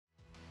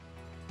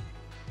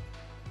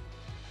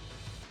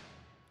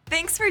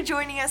Thanks for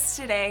joining us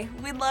today.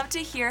 We'd love to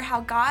hear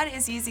how God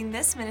is using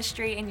this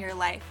ministry in your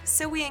life,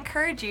 so we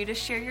encourage you to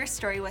share your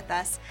story with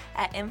us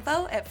at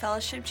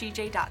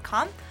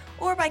info@fellowshipgj.com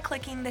or by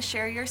clicking the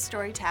Share Your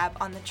Story tab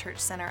on the Church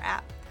Center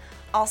app.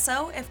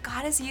 Also, if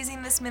God is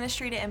using this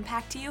ministry to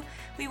impact you,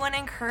 we want to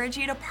encourage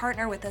you to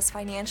partner with us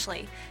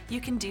financially.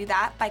 You can do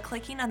that by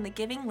clicking on the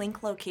giving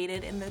link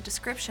located in the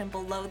description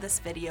below this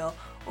video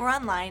or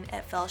online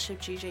at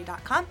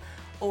fellowshipgj.com.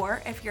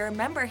 Or if you're a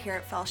member here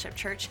at Fellowship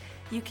Church,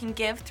 you can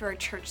give through our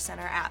Church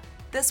Center app.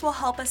 This will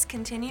help us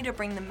continue to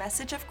bring the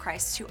message of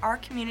Christ to our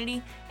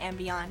community and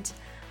beyond.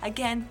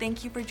 Again,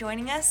 thank you for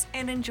joining us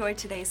and enjoy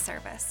today's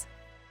service.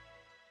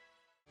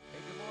 Hey,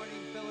 good morning,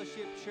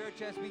 Fellowship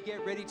Church. As we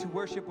get ready to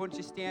worship, once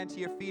you stand to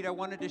your feet, I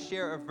wanted to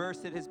share a verse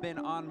that has been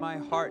on my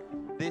heart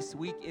this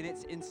week, and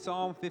it's in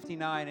Psalm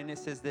 59, and it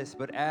says this: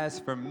 "But as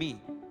for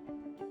me,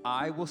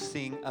 I will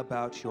sing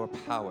about your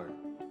power.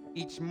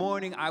 Each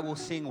morning I will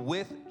sing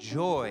with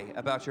joy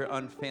about your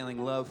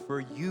unfailing love, for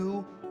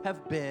you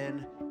have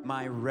been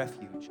my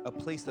refuge, a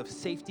place of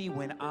safety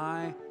when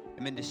I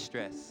am in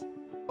distress.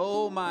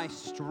 Oh, my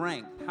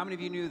strength." How many of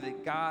you knew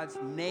that God's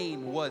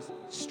name was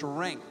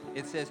strength?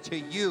 It says, "To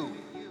you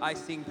I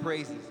sing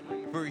praises.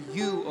 For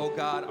you, oh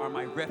God, are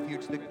my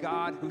refuge, the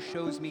God who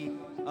shows me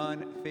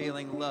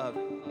unfailing love."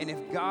 And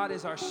if God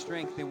is our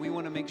strength, then we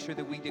want to make sure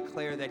that we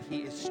declare that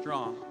He is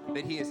strong,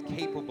 that He is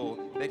capable,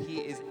 that He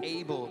is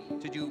able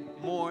to do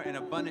more and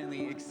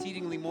abundantly,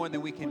 exceedingly more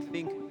than we can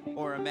think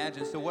or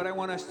imagine. So what I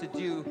want us to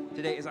do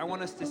today is I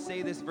want us to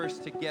say this verse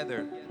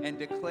together and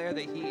declare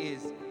that He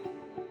is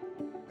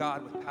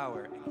God with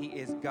power, and He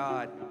is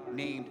God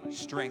named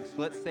strength.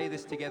 So let's say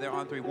this together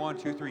on three. 1,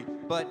 2, 3.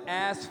 "But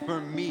as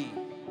for me,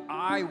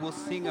 I will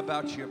sing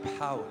about your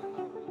power.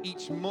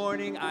 Each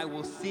morning I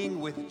will sing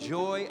with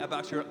joy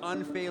about your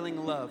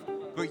unfailing love.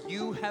 For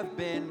you have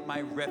been my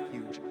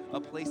refuge,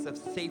 a place of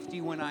safety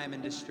when I am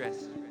in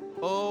distress.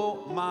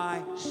 Oh,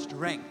 my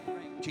strength,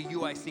 to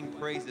you I sing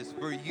praises.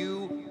 For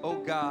you, oh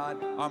God,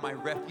 are my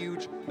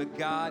refuge, the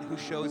God who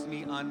shows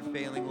me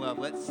unfailing love."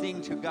 Let's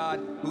sing to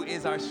God who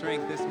is our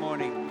strength this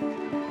morning.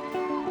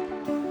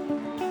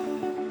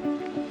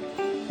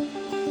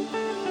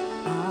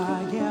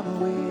 I am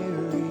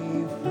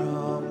weary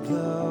from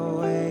the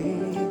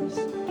waves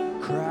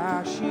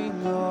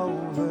crashing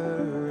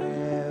over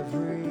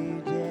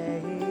every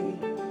day.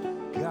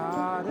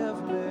 God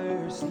of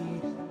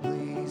mercy,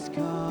 please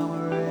come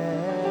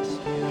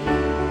rescue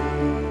me.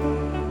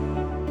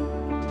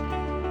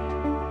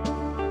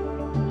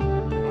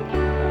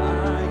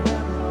 I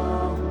am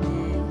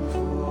longing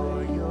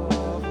for your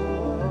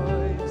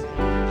voice,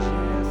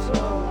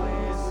 gentle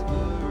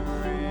whisper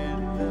in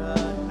the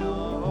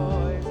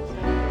noise.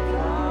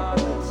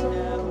 Father,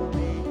 tell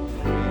me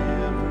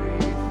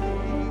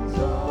everything's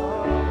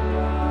alright.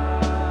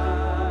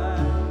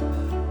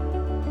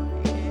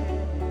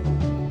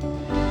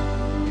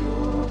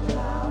 Your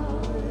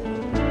power,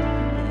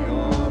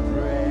 your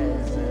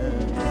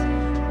presence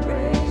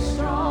breaks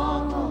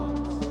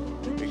strongholds.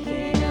 The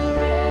King of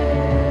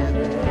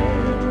heaven,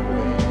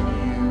 when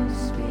you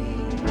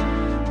speak,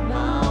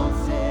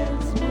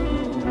 mountains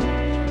move.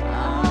 I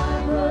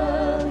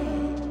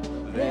believe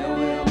there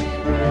will be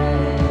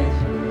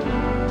breakthrough.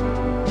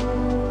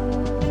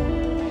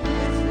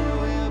 Yes, there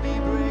will be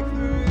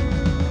breakthrough.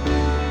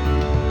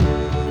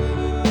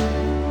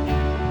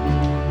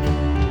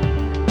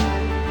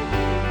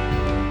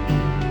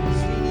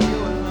 Sing, you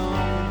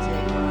alone can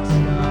take my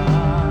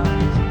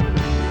scars.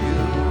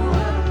 You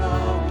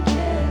alone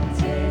can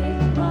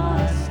take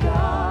my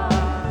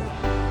scars.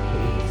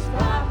 Piece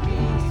by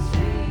piece,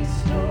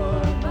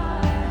 restore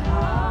my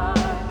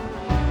heart.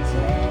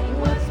 Take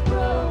what's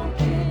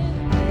broken,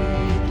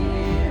 make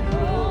it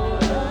whole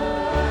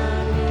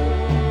again.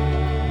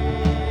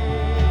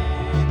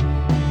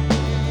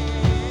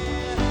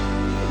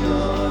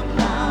 Your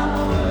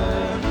power,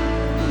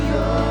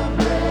 your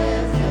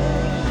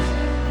presence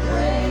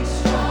breaks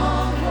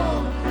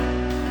strongholds.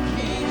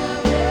 King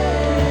of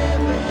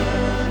heaven,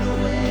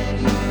 when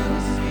you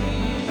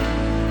speak,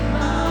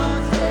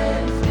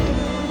 mountains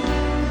move.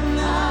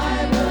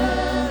 I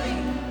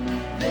believe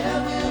there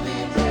will be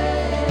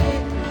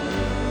breakthrough.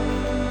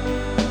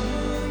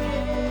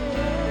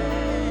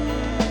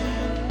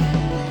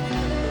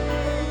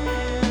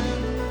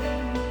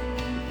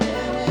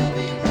 There will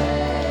be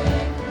breakthrough.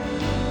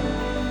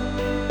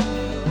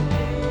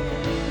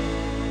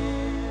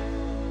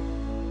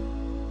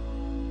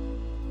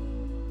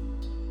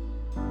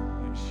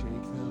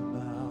 Shake the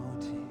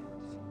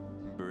mountains,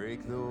 break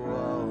the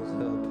walls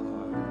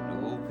apart,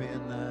 open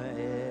the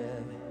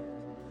heavens.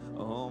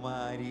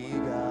 Almighty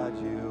God,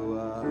 you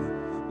are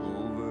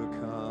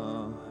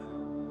overcome,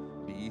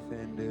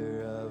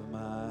 defender of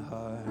my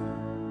heart.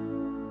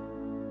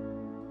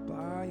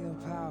 By your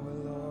power,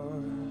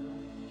 Lord,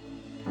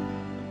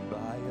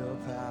 by your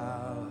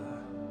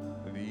power,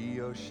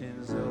 the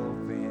oceans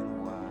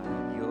open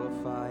wide, your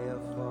fire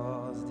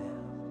falls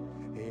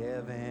down,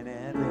 heaven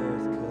and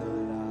earth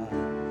collide.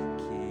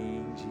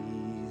 King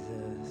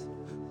Jesus,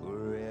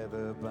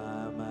 forever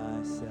by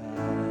my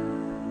side.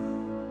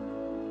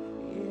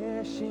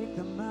 shake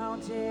the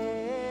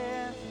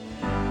mountains.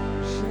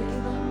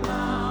 Shake the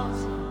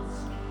mountains,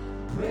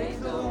 break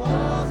the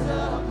walls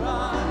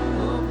apart,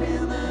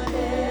 open the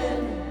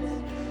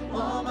heavens.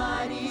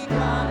 Almighty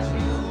God,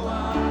 you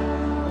are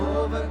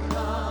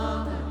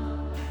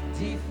overcomer,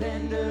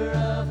 defender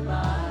of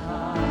my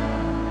heart.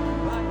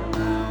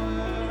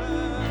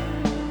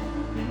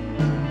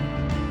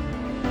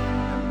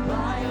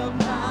 By your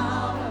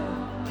power,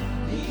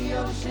 the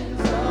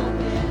oceans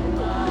open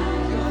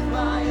wide. Your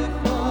fire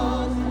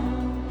falls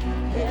down,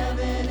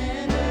 heaven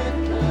and earth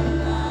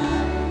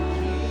collide.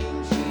 King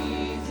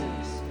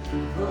Jesus,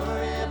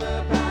 forever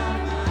by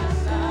my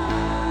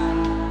side.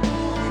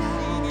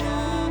 Sing it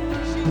out,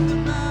 shake the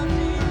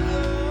mountains,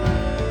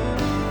 Lord.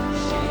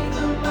 Shake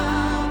the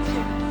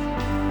mountains,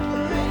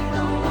 break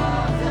the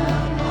walls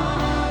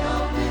apart,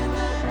 open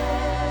the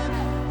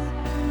heavens.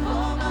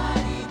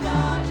 Almighty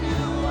God,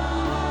 you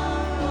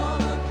are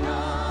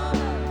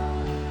overcomer,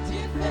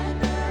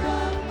 defender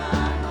of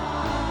my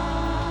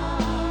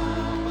heart.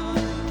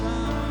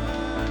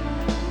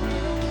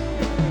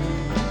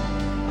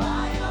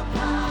 By your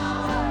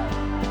power,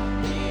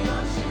 the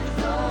oceans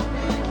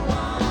open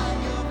wide.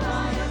 Your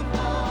fire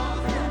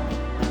falls down,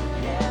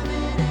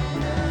 heaven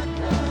and earth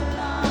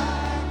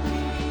collide.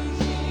 King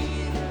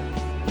Jesus,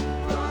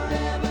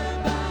 forever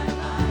by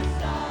my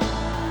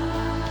side.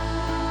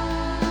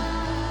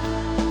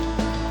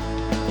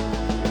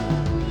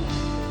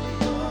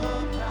 Your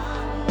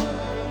power,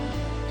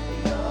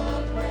 your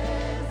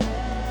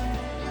presence,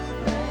 you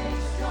break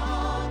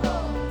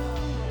strongholds.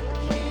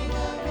 King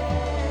of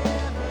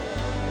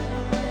heaven,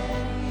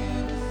 when you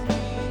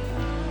speak,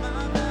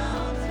 my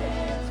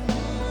mountains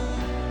move.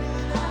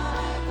 And I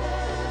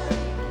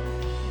believe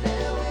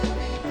there will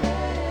be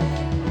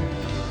breakthrough.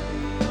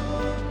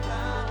 Your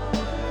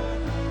power,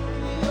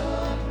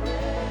 your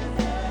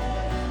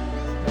presence,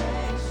 you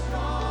break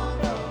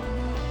strongholds.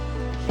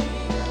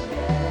 King of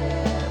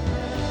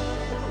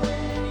heaven,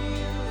 when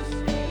you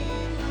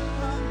speak,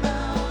 my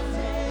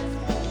mountains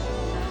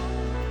move.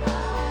 I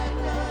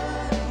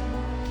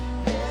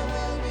believe there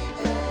will be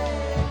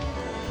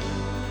breakthrough.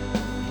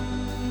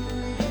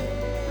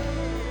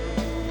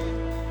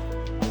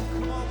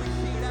 Come on, we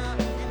sing it out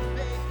in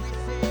faith. We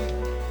sing,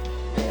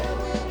 there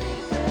will be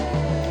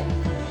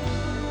breakthrough.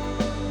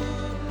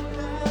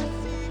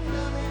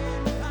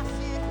 I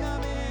see it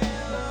coming,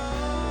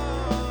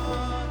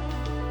 Lord.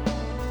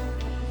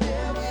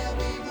 There will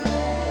be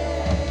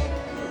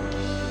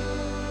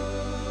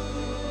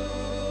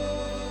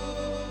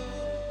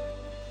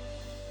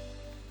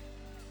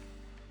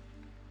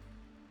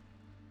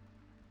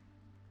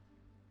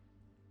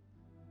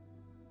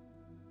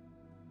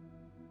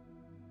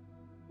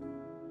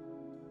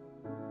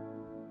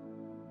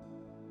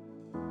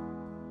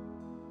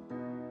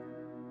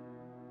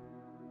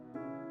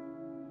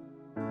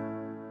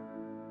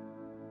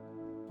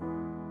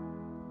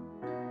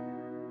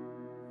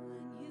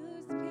When you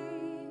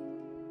speak,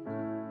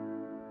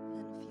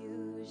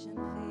 confusion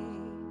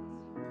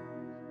fades.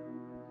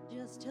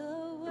 Just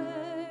a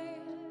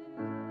word,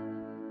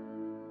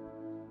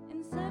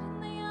 and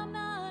suddenly I'm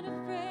not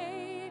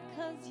afraid,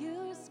 'cause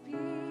you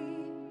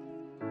speak,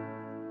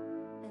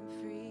 and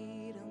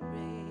freedom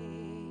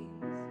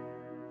reigns.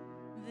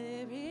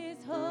 There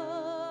is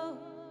hope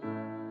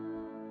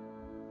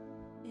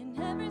in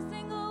every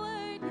single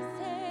word you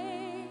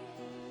say.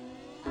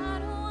 I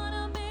don't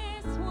wanna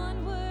miss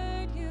one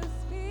word you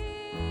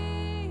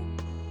speak,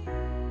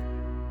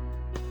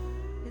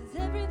 'cause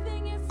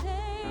everything you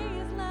say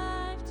is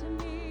life to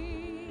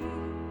me.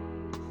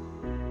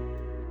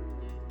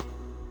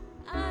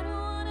 I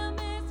don't wanna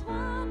miss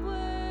one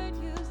word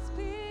you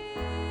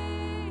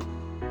speak.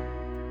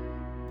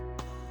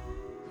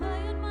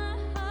 Quiet my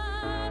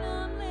heart,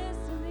 I'm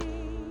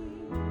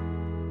listening.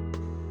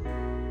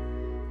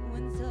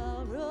 When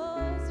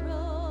sorrows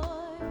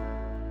roar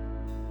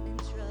and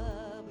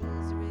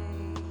troubles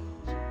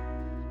rage,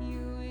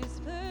 you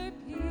whisper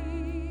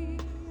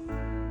peace.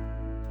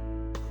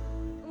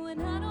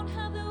 When I don't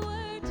have the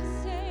word to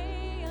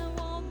say, I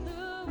won't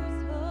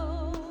lose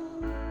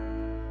hope.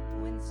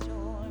 When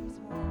storms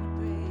won't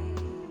break,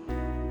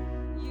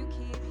 you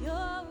keep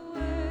your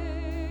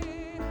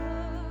word,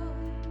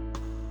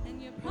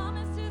 and your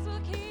promises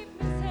will keep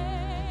me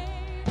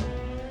safe.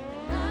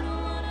 And I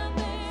don't wanna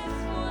miss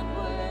one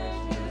word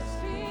you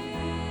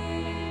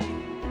speak,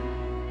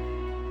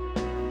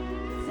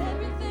 'cause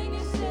everything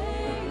you say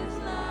is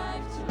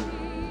life to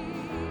me.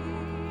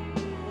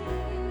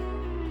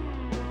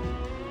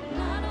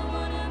 And I don't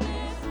wanna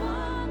miss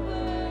one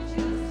word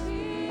you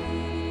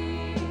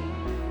speak.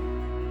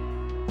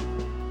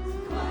 So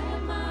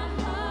quiet my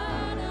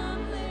heart,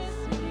 I'm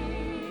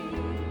listening.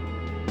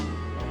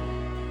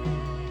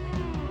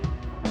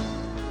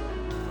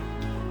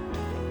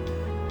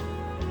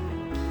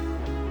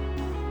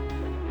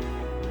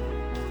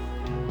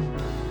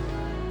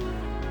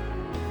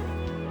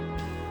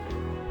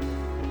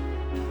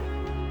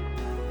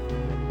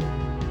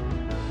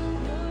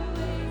 Your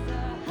ways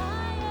are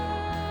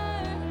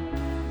higher,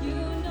 you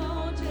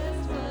know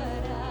just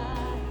what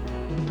I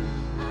need.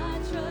 I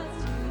trust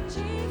you,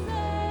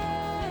 Jesus.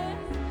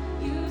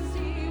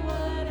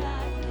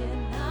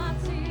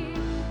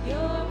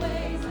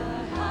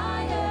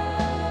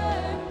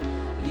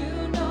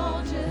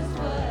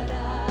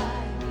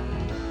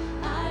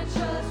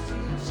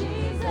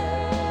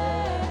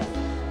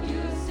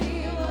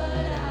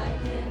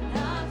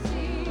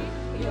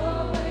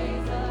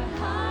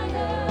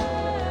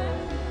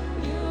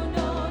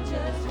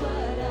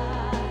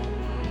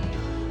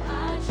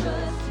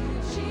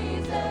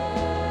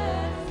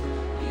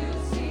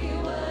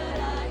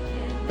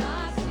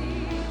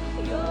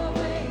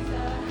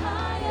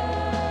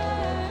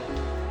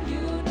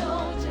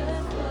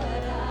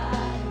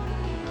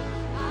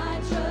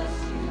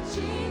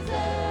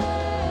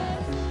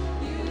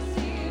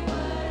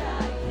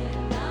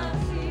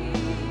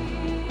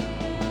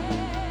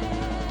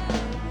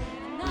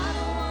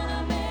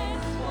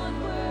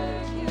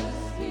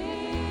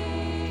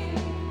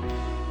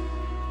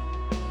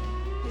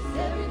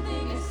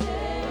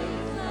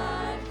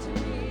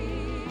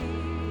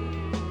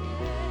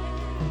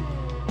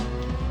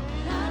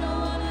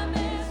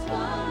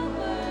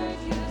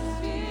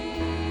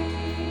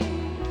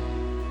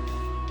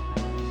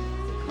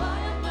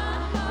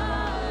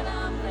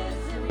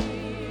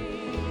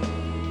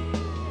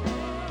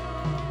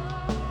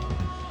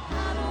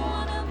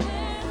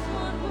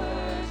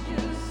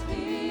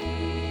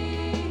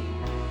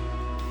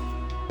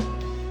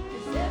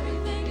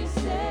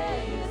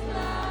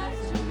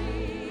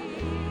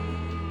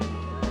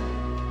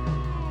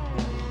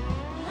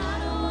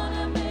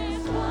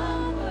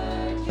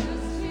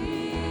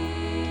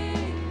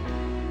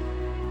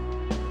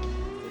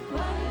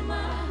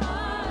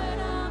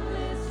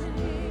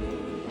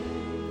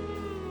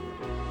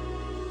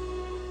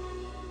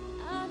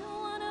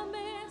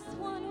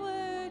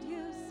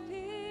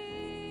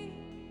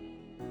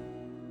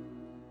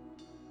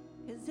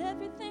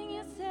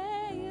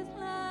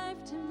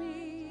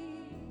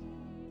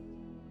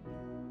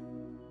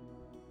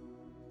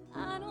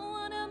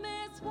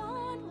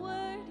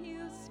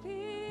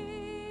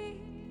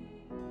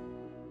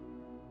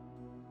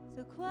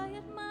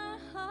 quiet my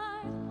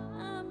heart,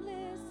 I'm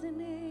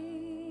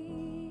listening.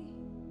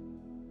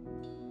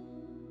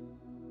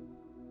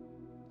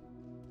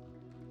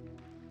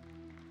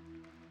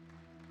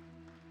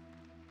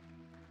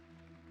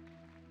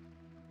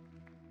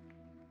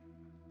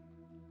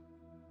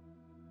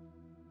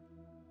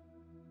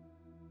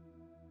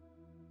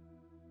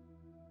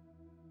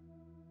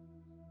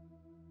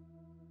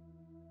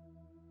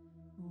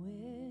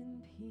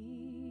 When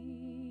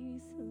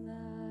peace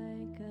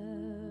like a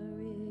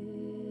river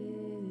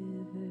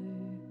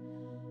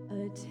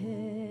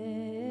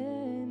attendeth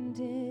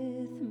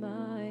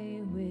my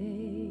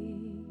way,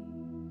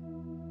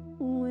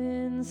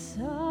 when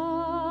sorrows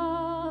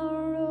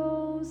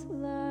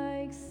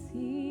like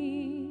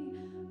sea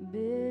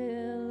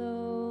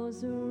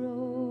billows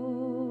roll,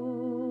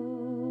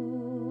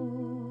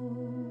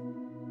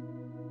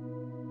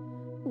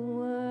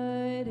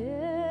 whatever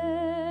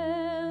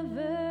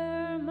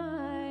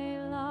my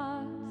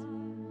lot,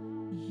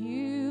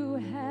 you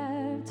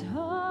have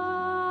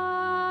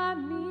taught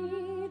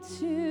me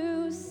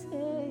to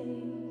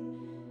say,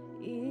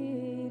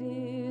 it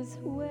is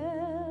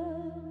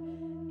well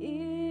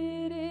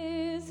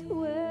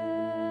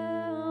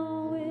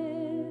with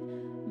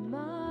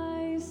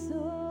my soul.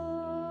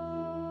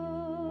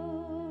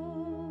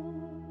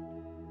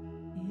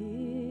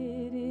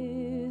 It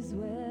is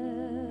well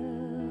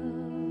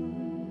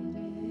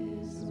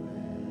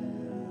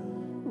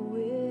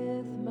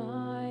with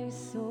my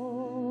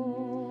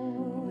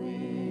soul.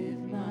 With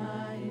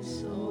my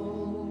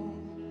soul.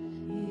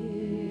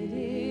 It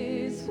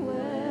is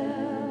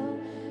well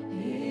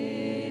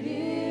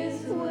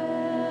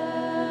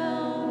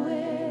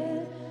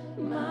with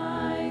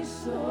my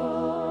soul.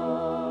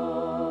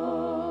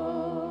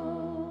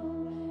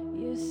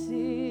 Yes,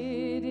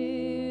 it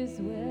is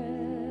well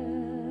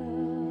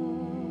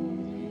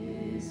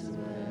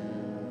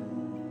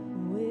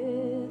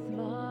with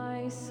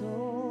my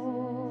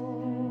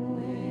soul.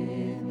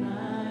 With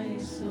my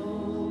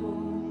soul.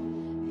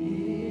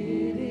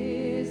 It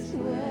is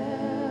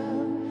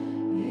well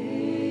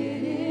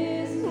with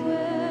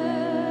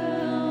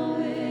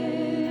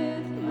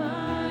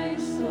my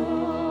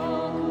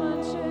soul. Come on,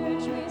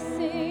 church, we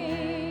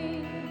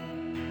sing.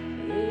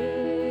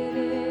 It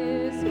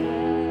is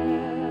well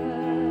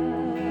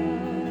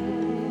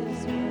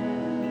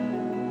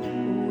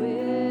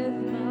with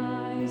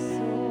my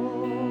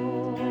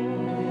soul.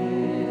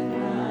 With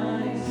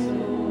my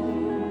soul.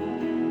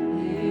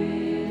 It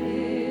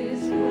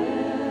is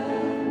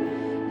well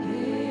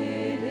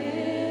with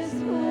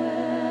my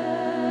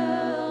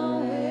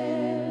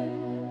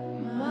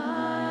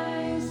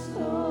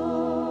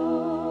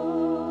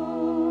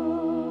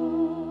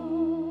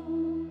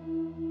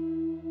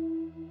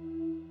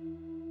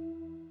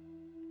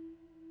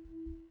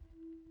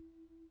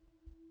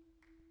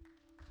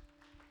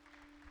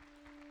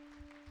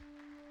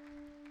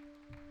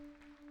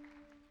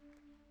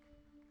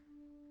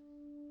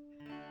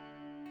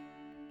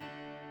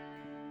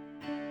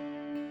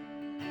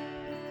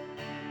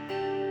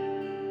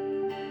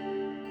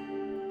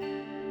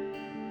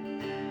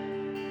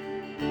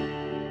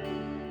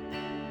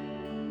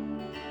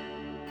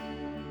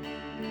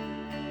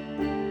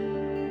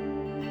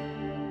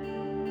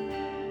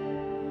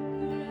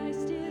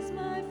Christ is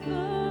my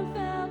firm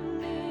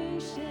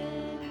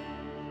foundation,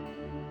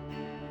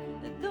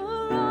 the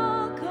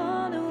rock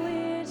on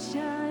which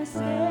I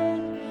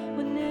stand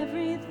when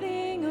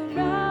everything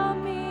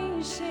around me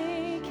is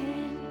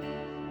shaking.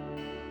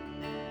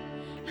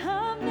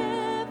 I've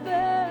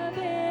never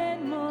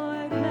been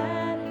more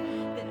glad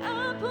that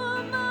I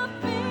put my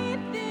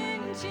faith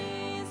in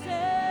Jesus.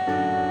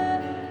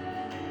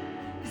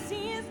 'Cause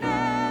He's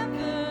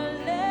never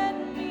let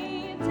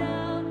me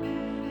down.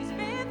 He's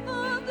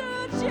faithful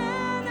through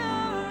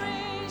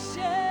generations.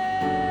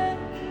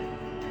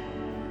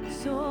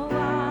 So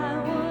why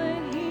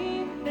would He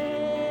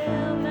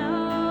fail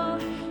now?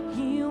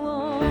 He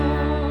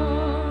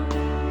won't.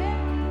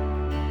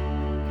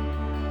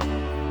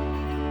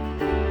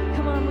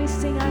 Come on, we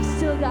sing, I've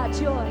still got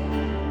joy.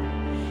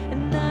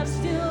 And I've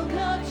still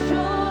got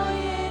joy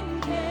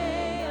in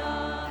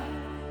chaos.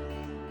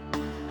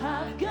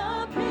 I've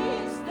got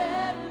peace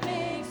that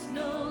makes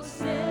no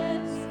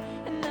sense,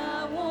 and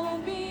I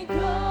won't be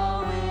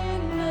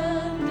going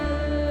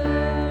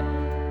under.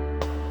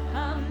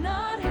 I'm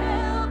not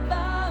held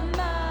by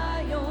my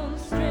own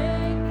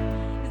strength,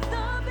 'cause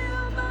I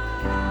build my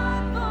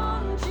life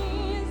on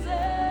Jesus.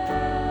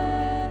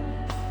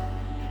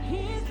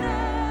 He's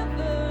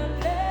never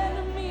let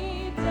me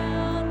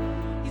down.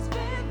 He's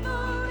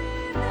faithful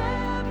in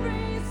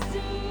every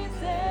season.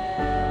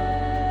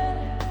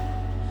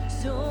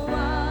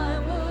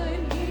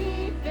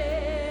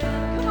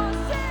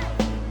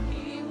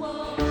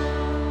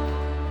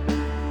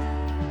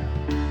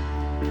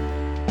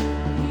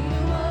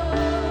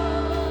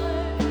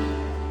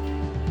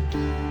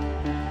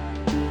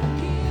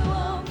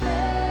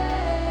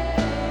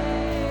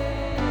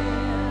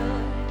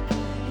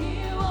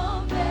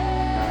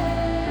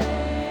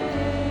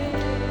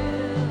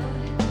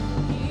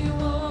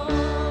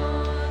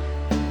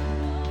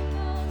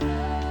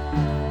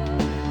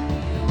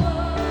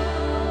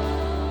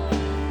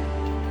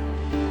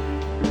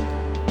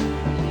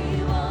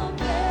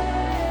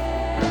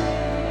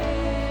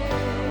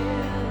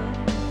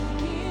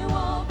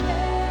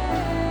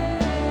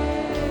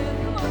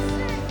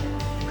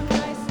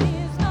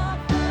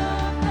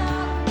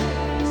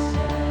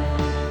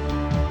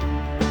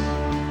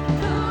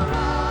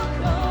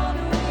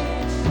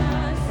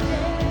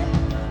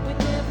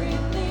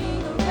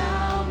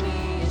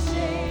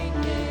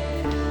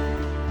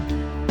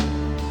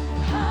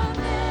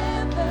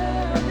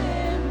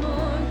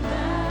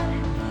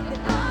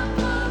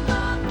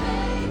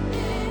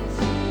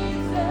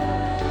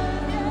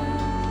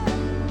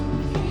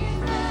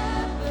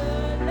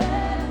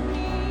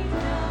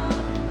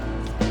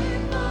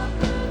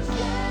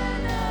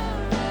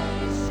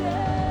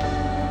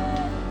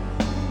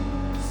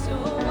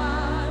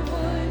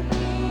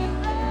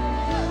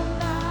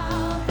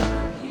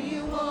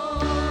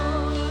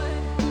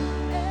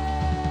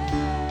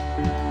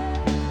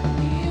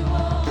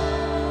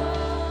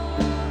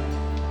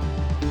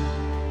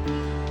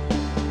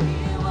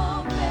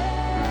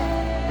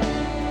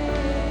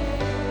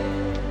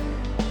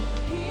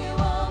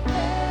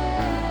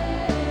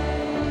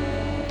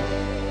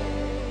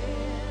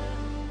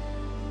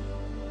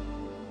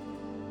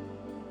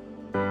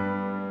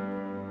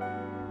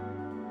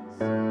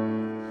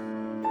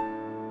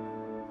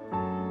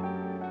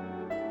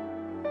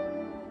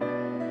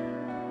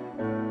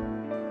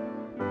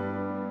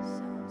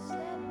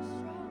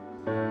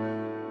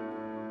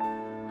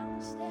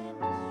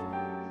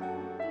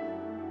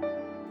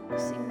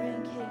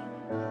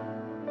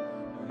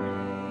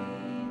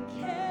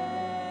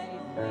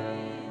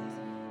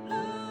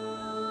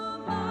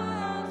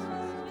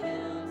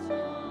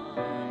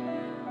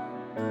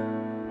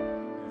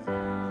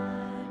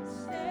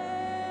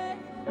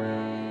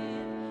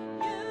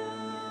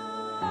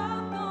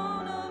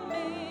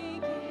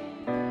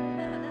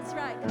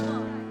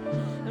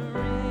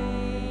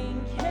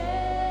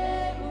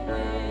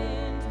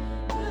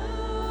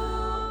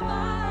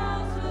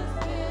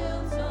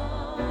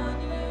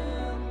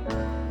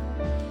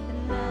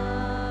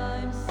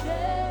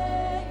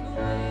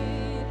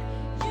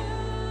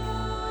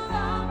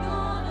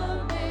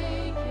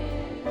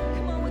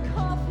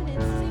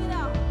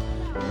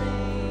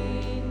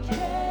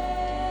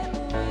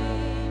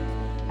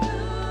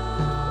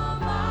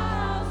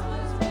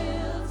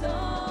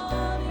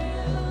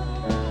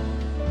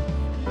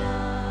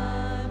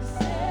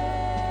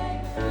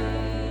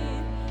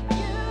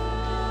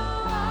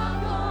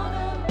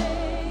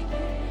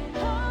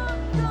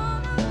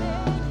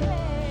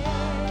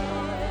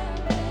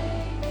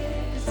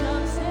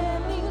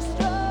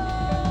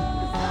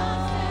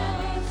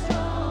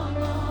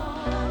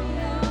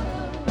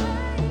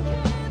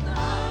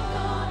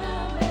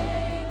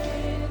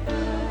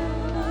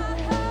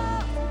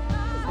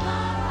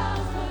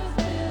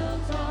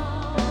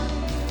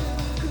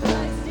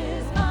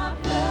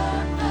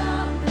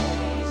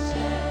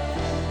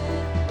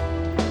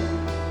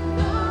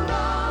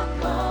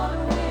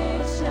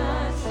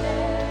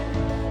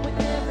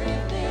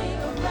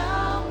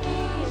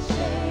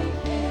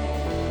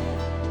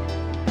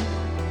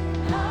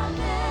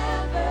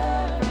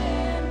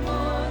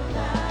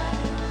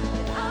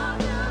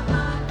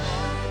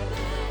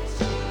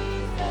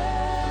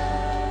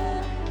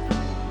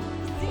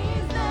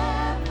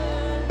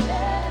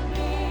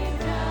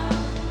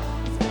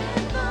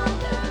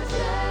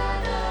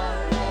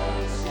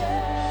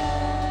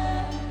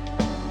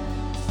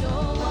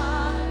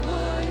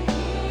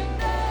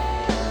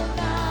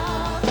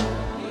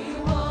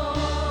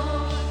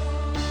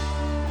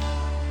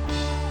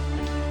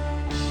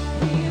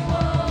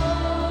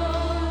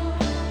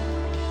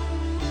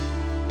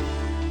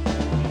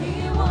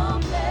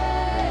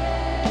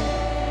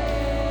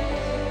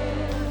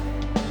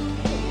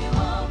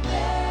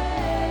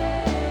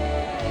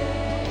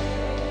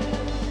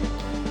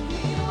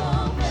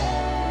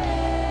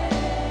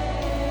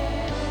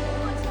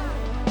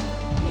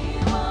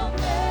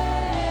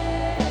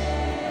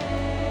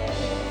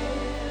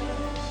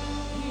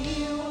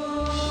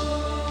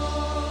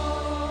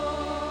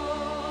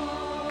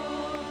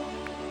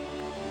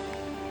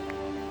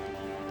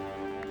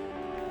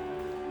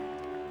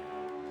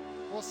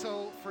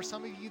 So for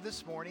some of you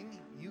this morning,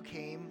 you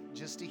came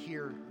just to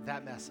hear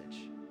that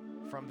message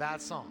from that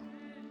song.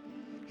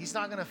 He's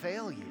not going to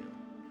fail you.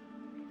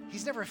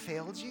 He's never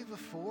failed you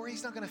before.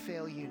 He's not going to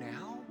fail you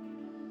now.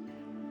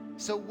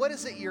 So what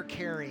is it you're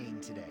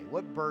carrying today?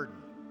 What burden?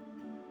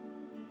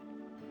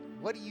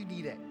 What do you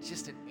need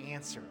just an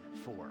answer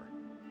for?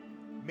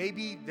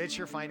 Maybe it's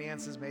your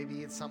finances.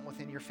 Maybe it's something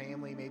within your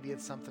family. Maybe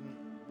it's something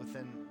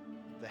within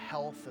the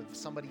health of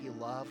somebody you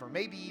love, or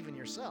maybe even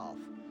yourself.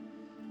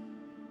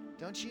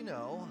 Don't you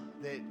know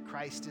that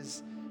Christ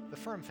is the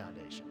firm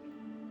foundation?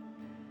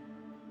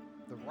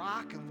 The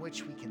rock in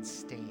which we can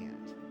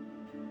stand.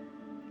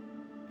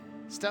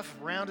 Stuff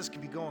around us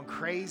can be going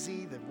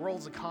crazy. The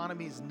world's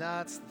economy is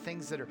nuts. The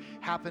things that are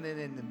happening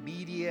in the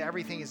media,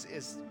 everything is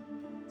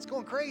it's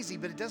going crazy,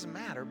 but it doesn't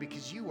matter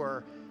because you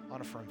are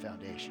on a firm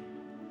foundation.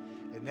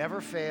 It never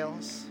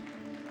fails.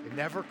 It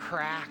never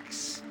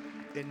cracks.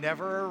 It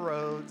never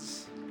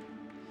erodes.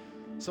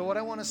 So what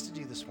I want us to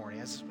do this morning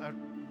is I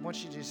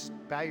want you to just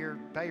bow your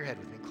head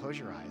with me, close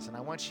your eyes, and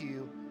I want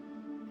you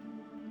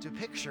to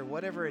picture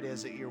whatever it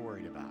is that you're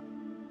worried about.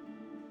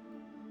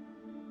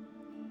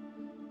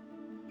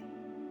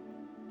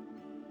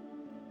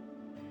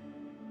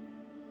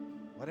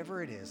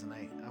 Whatever it is, and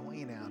I want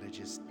you now to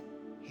just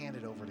hand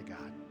it over to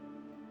God.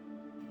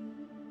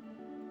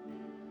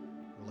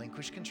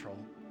 Relinquish control.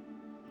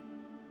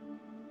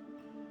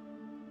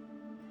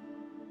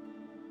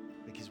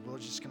 Because we're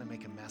just going to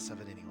make a mess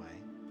of it anyway.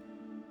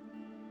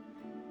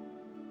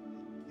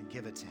 And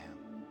give it to Him.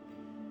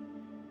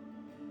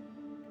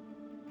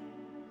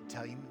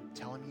 Tell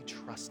him you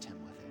trust Him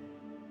with it.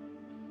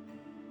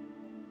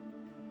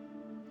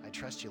 I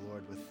trust you,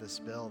 Lord, with this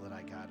bill that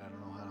I got. I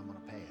don't know how I'm going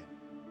to pay it.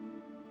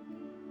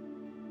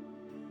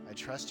 I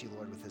trust you,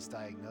 Lord, with this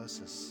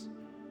diagnosis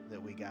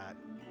that we got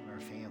in our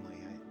family.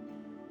 I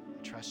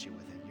trust you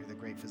with it. You're the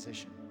great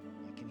physician.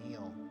 You can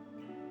heal.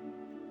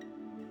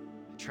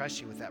 I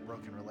trust you with that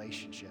broken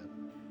relationship.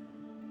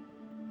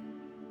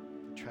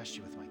 I trust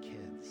you with my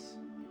kids.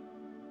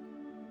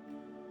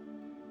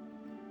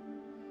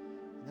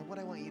 And then what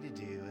I want you to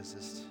do is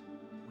just,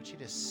 I want you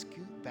to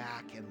scoot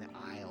back in the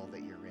aisle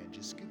that you're in.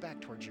 Just scoot back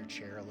towards your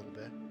chair a little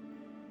bit.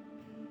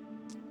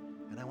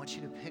 And I want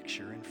you to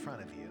picture in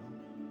front of you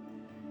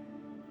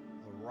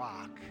the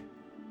rock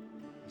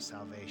of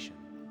salvation.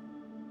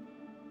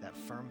 That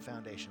firm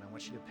foundation. I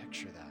want you to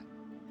picture that.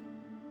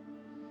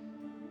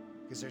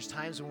 Because there's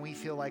times when we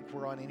feel like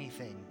we're on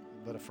anything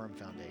but a firm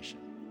foundation.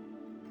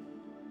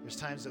 There's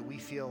times that we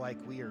feel like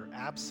we are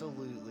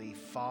absolutely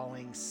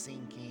falling,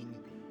 sinking,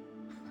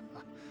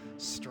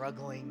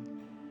 struggling.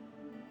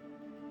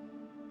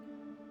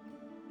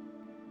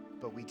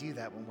 But we do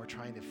that when we're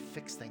trying to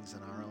fix things in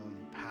our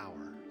own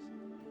power.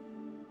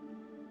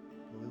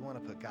 But we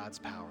want to put God's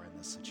power in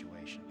this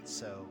situation.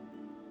 So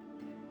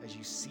as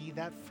you see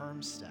that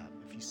firm step,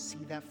 as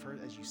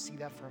you see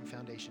that firm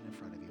foundation in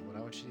front of you, what I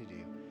want you to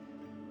do,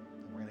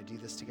 and we're going to do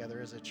this together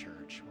as a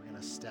church, we're going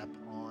to step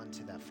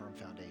onto that firm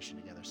foundation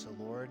together. So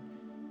Lord,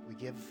 we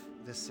give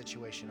this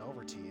situation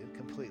over to you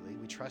completely.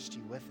 We trust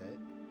you with it.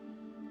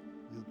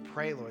 We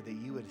pray, Lord, that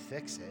you would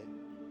fix it.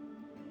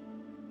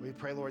 We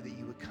pray, Lord, that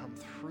you would come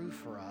through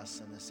for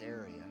us in this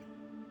area.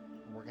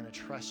 And we're going to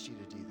trust you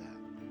to do that.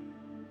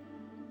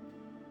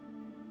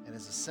 And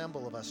as a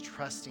symbol of us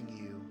trusting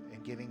you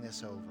and giving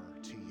this over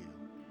to you,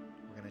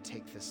 we're going to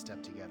take this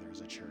step together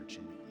as a church.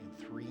 And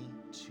in 3,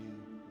 2,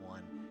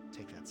 1,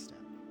 take that step.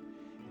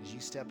 And as you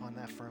step on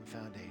that firm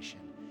foundation,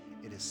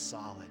 it is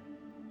solid.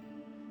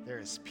 There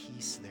is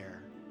peace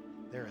there.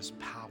 There is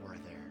power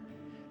there.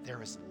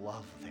 There is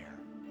love there.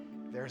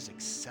 There is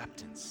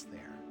acceptance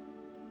there.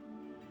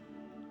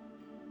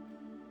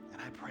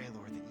 And I pray,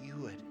 Lord, that you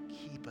would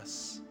keep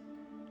us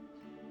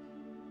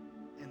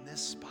in this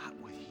spot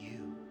with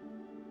you.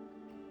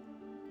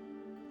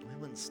 We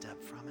wouldn't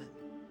step from it.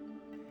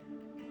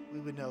 We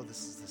would know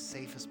this is the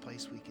safest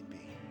place we can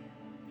be.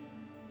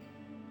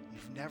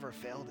 You've never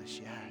failed us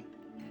yet.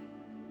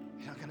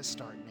 You're not going to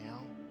start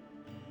now.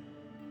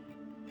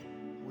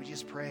 We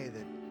just pray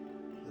that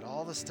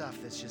all the stuff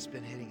that's just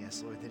been hitting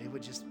us, Lord, that it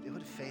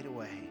would fade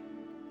away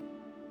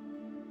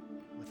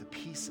with a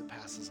peace that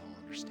passes all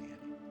understanding.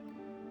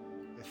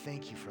 We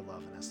thank you for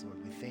loving us,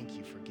 Lord. We thank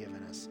you for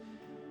giving us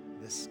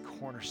this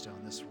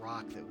cornerstone, this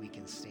rock that we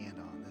can stand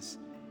on, this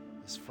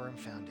firm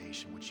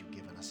foundation which you've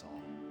given us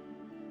all.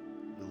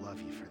 We love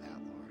you for that,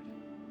 Lord.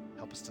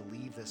 Help us to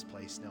leave this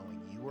place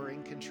knowing you are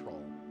in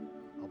control.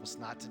 Help us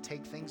not to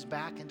take things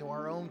back into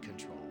our own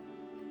control,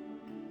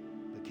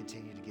 but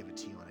continue to give it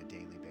to you on a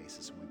daily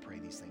basis. And we pray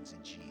these things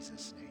in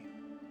Jesus' name.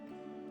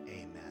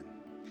 Amen.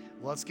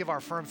 Well, let's give our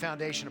firm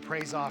foundation a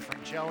praise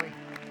offering, shall we?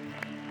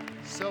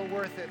 So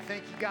worth it.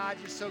 Thank you, God.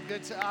 You're so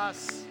good to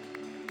us.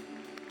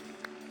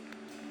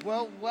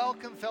 Well,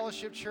 welcome,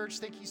 Fellowship Church.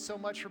 Thank you so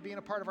much for being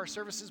a part of our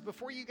services.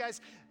 Before you guys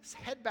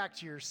head back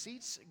to your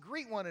seats,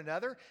 greet one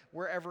another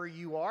wherever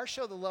you are.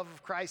 Show the love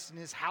of Christ in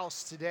His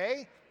house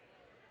today.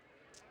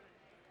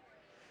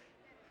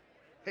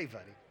 Hey,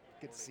 buddy.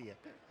 Good to see you.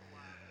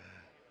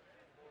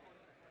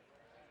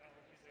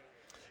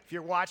 If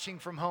you're watching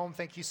from home,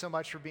 thank you so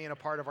much for being a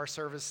part of our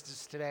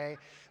services today.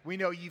 We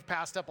know you've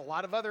passed up a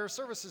lot of other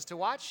services to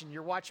watch, and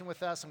you're watching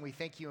with us, and we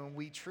thank you, and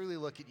we truly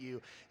look at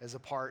you as a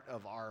part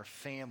of our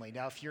family.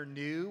 Now, if you're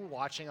new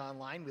watching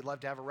online, we'd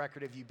love to have a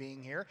record of you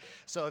being here.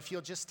 So if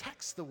you'll just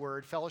text the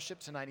word fellowship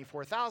to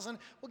 94,000,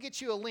 we'll get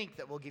you a link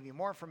that will give you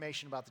more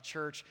information about the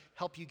church,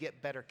 help you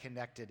get better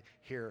connected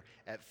here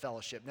at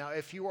Fellowship. Now,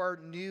 if you are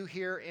new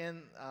here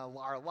in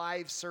our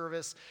live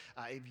service,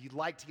 if you'd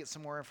like to get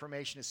some more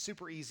information, it's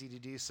super easy to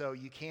do so.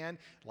 You can,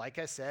 like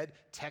I said,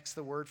 text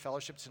the word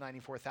fellowship to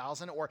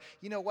 94,000, or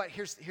you know what,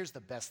 here's the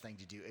best thing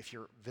to do if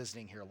you're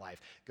visiting here live.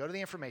 Go to the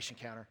information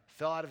counter,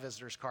 fill out a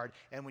visitor's card,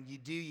 and when you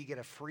do, you get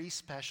a free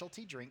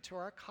specialty drink to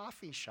our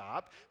coffee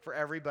shop for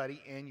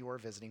everybody in your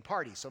visiting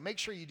party. So make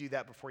sure you do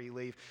that before you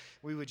leave.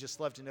 We would just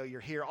love to know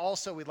you're here.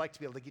 Also, we'd like to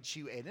be able to get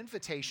you an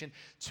invitation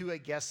to a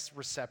guest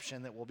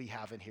reception that we'll be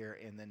having here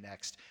in the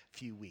next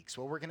few weeks.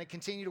 Well, we're going to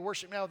continue to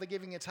worship now with the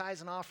giving of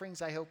tithes and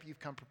offerings. I hope you've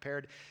come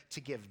prepared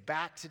to give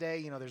back today.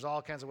 You know, there's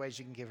all kinds of ways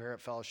you can give here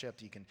at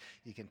Fellowship. You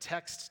can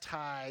text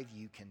tithe,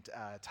 you can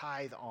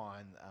tithe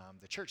on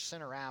the Church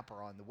Center app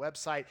or on the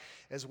website,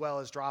 as well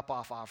as drop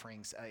off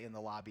offerings in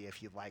the lobby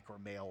if you'd like, or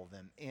mail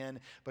them in.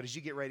 But as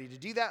you get ready to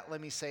do that,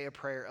 let me say a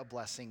prayer, a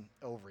blessing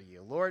over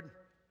you. Lord,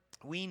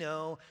 we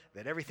know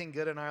that everything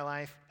good in our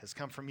life has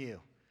come from you.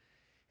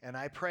 And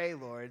I pray,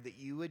 Lord, that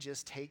you would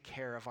just take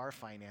care of our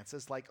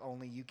finances like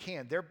only you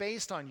can. They're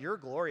based on your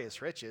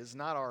glorious riches,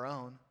 not our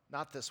own,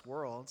 not this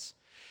world's.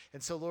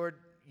 And so, Lord,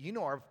 you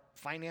know our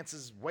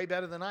finances way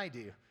better than I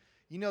do.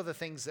 You know the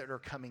things that are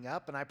coming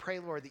up. And I pray,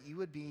 Lord, that you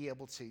would be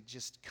able to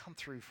just come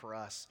through for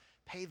us.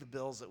 Pay the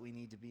bills that we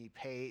need to be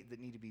paid,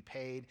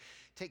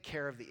 take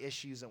care of the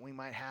issues that we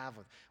might have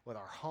with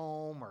our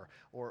home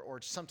or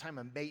sometime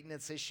a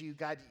maintenance issue.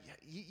 God,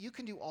 you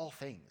can do all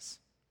things.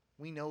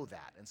 We know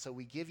that. And so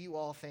we give you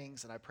all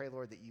things, and I pray,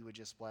 Lord, that you would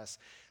just bless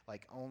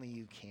like only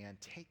you can.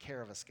 Take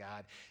care of us,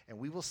 God, and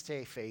we will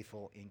stay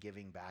faithful in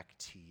giving back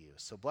to you.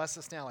 So bless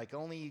us now like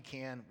only you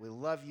can. We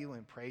love you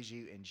and praise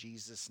you in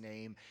Jesus'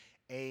 name.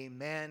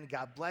 Amen.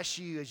 God bless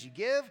you as you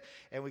give,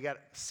 and we got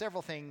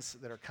several things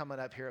that are coming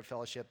up here at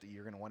Fellowship that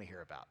you're going to want to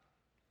hear about.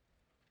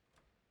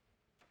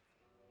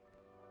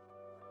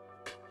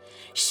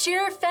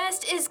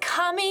 ShareFest is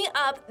coming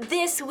up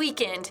this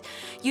weekend.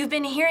 You've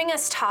been hearing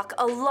us talk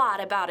a lot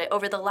about it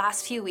over the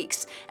last few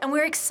weeks, and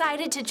we're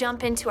excited to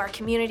jump into our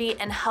community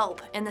and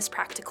help in this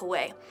practical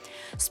way.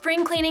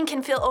 Spring cleaning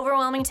can feel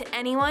overwhelming to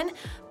anyone,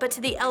 but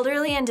to the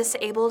elderly and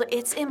disabled,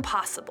 it's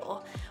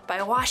impossible.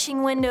 By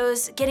washing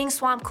windows, getting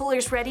swamp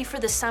coolers ready for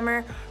the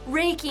summer,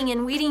 raking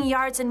and weeding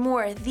yards and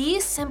more,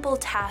 these simple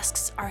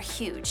tasks are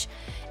huge.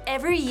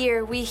 Every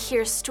year we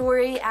hear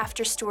story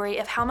after story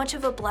of how much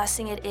of a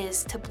blessing it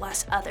is to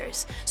bless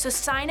others. So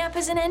sign up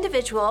as an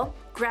individual,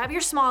 grab your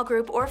small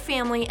group or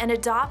family, and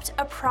adopt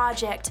a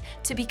project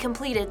to be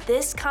completed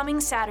this coming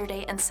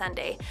Saturday and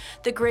Sunday.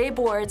 The gray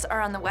boards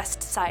are on the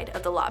west side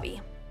of the lobby.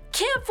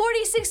 Camp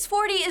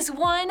 4640 is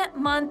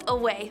 1 month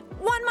away.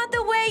 1 month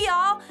away,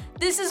 y'all!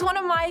 This is one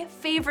of my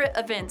favorite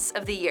events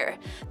of the year.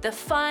 The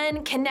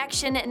fun,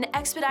 connection, and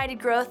expedited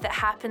growth that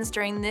happens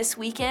during this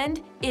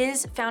weekend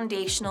is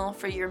foundational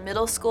for your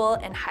middle school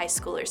and high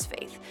schoolers'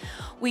 faith.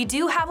 We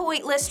do have a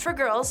wait list for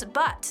girls,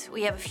 but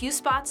we have a few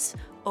spots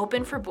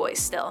open for boys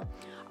still.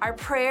 Our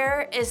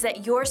prayer is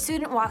that your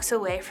student walks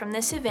away from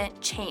this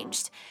event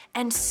changed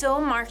and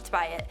so marked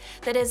by it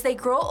that as they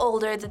grow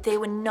older that they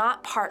would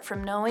not part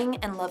from knowing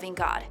and loving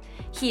God.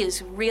 He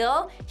is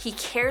real, He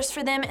cares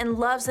for them and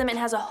loves them and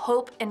has a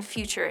hope and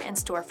future in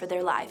store for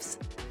their lives.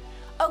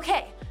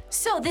 Okay,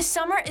 so this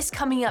summer is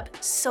coming up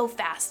so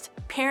fast.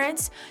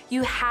 Parents,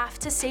 you have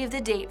to save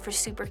the date for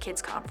Super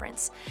Kids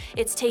Conference.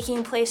 It's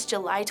taking place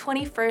July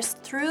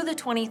 21st through the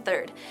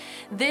 23rd.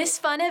 This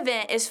fun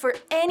event is for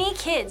any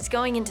kids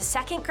going into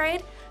 2nd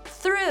grade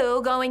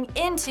through going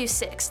into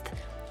 6th.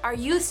 Our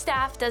youth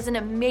staff does an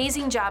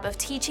amazing job of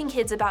teaching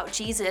kids about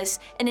Jesus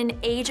in an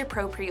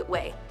age-appropriate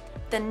way.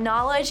 The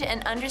knowledge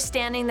and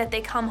understanding that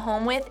they come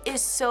home with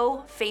is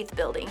so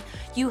faith-building.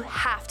 You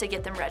have to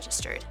get them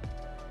registered.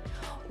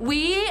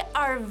 We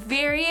are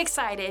very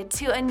excited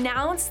to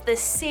announce the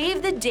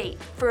save the date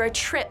for a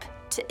trip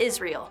to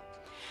Israel.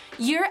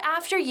 Year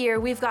after year,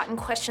 we've gotten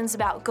questions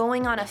about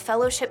going on a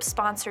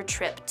fellowship-sponsored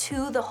trip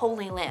to the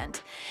Holy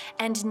Land.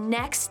 And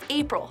next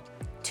April,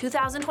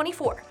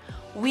 2024,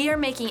 we are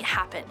making it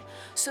happen.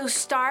 So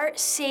start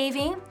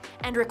saving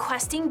and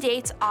requesting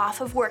dates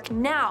off of work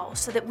now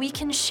so that we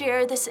can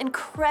share this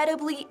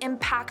incredibly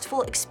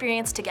impactful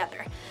experience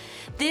together.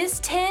 This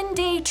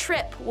 10-day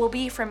trip will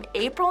be from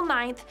April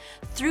 9th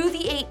through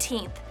the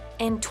 18th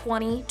in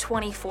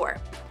 2024.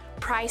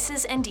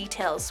 Prices and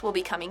details will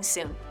be coming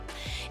soon.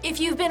 If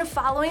you've been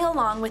following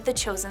along with the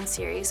Chosen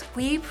series,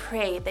 we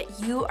pray that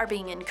you are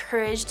being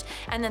encouraged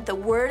and that the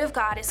Word of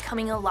God is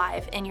coming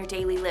alive in your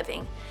daily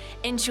living.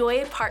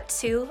 Enjoy part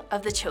 2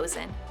 of The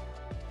Chosen.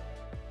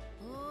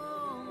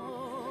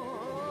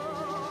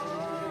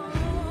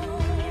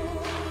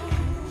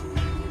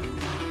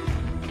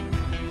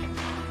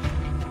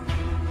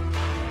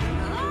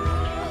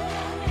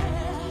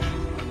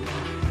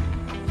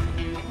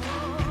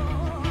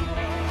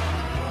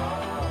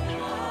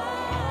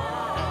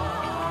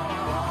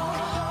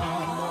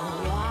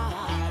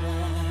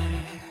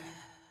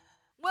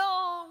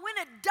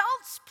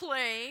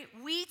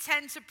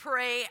 tend to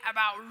pray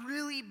about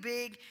really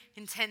big,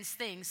 intense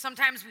things.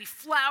 Sometimes we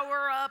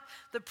flower up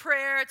the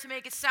prayer to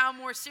make it sound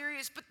more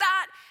serious, but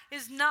that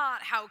is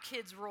not how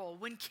kids roll.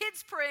 When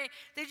kids pray,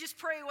 they just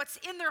pray what's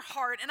in their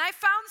heart. And I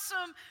found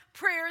some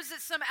prayers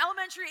that some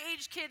elementary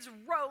age kids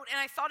wrote, and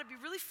I thought it'd be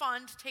really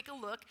fun to take a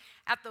look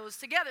at those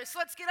together. So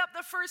let's get up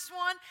the first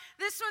one.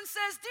 This one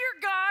says,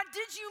 "Dear God,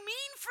 did you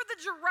mean for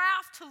the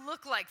giraffe to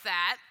look like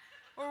that?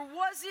 Or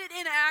was it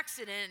an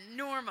accident,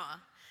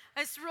 Norma?"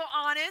 It's real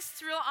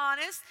honest, real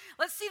honest.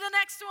 Let's see the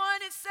next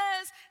one. It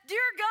says,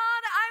 "Dear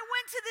God, I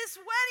went to this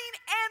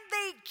wedding and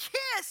they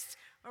kissed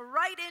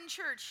right in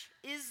church.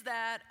 Is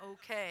that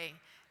okay?"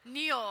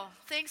 Neil,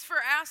 thanks for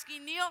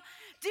asking, Neil.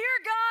 "Dear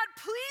God,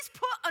 please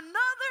put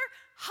another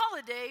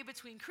holiday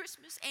between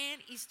Christmas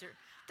and Easter."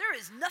 There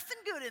is nothing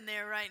good in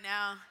there right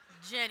now,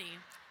 Jenny.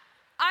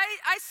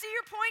 I see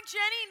your point,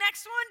 Jenny.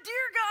 Next one.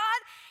 "Dear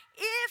God,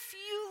 if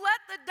you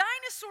let the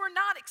dinosaur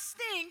not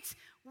extinct,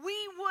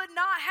 we would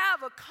not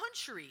have a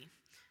country."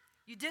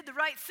 You did the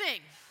right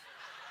thing,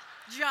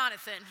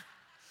 Jonathan.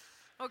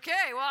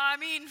 Okay, well, I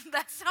mean,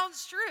 that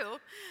sounds true.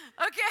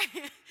 Okay.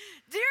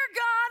 "Dear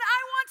God,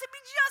 I want to be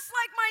just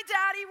like my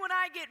daddy when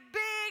I get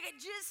big,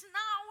 just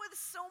not with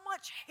so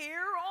much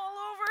hair all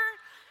over."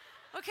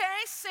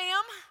 Okay,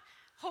 Sam.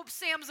 Hope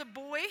Sam's a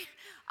boy.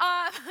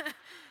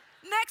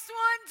 Next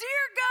one.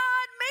 "Dear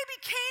God,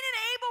 maybe Cain and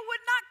Abel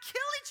would not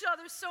kill each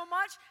other so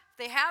much if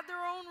they had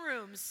their own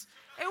rooms.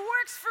 It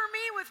works for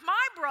me with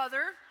my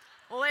brother,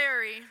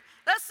 Larry."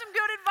 That's some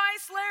good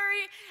advice,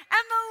 Larry.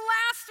 And the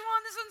last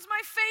one, this one's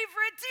my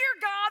favorite. "Dear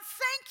God,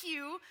 thank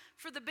you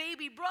for the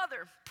baby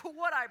brother, but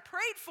what I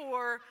prayed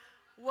for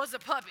was a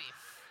puppy."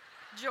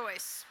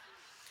 Joyce.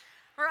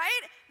 All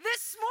right?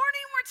 This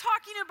morning we're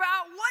talking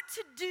about what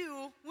to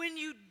do when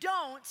you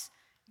don't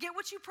get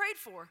what you prayed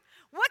for.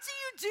 What do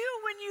you do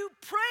when you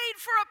prayed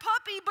for a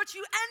puppy, but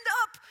you end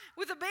up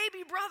with a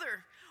baby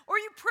brother? Or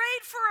you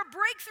prayed for a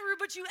breakthrough,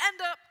 but you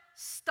end up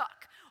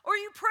stuck? Or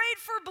you prayed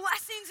for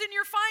blessings in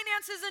your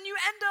finances and you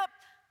end up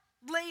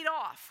laid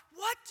off?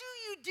 What do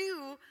you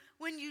do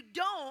when you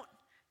don't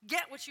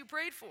get what you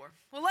prayed for?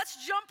 Well,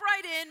 let's jump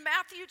right in.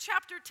 Matthew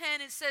chapter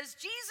 10, it says,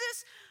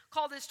 "Jesus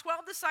called his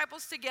 12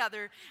 disciples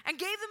together and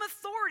gave them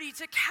authority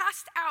to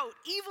cast out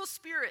evil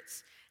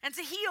spirits and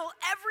to heal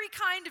every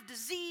kind of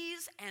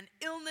disease and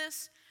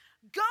illness.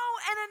 Go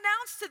and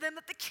announce to them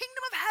that the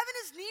kingdom of heaven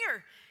is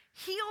near.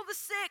 Heal the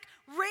sick,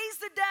 raise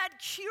the dead,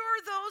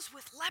 cure those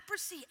with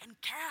leprosy,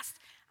 and cast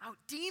out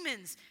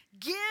demons.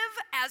 Give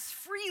as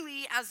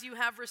freely as you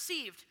have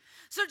received."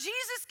 So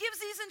Jesus gives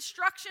these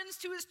instructions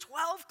to his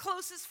 12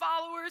 closest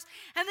followers,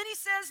 and then he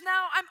says,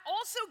 "Now I'm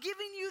also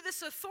giving you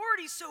this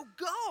authority, so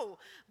go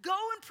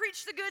and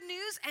preach the good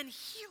news and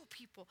heal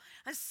people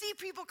and see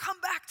people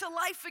come back to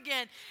life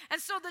again." And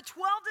so the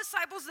 12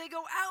 disciples, they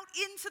go out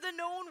into the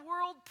known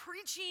world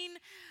preaching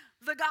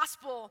the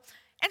gospel.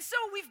 And so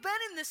we've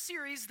been in this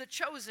series, The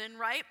Chosen,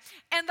 right?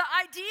 And the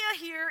idea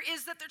here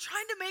is that they're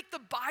trying to make the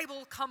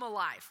Bible come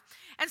alive.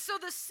 And so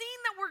the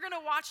scene that we're going to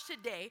watch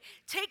today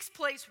takes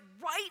place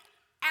right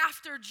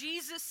after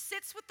Jesus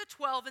sits with the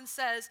 12 and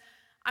says,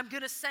 "I'm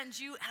going to send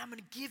you and I'm going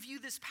to give you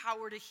this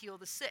power to heal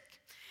the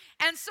sick."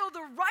 And so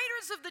the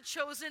writers of The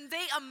Chosen,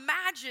 they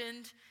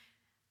imagined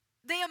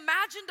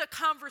a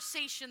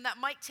conversation that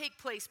might take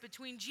place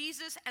between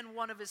Jesus and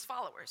one of his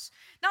followers.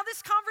 Now,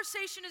 this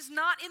conversation is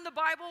not in the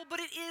Bible,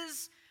 but it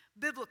is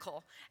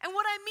biblical. And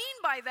what I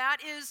mean by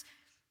that is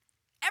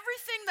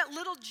everything that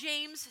little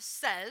James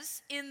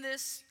says in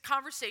this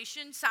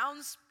conversation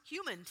sounds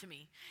human to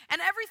me.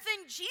 And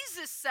everything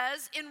Jesus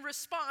says in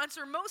response,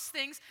 or most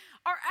things,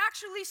 are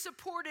actually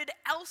supported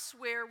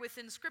elsewhere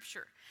within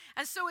Scripture.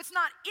 And so it's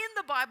not in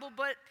the Bible,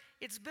 but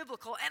it's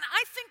biblical. And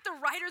I think the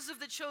writers of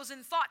The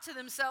Chosen thought to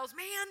themselves,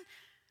 man,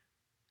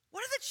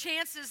 what are the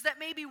chances that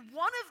maybe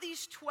one of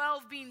these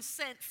 12 being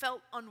sent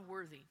felt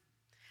unworthy?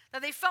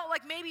 That they felt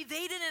like maybe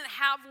they didn't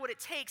have what it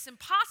takes. And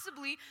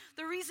possibly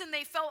the reason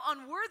they felt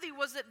unworthy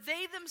was that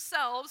they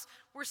themselves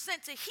were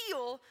sent to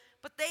heal,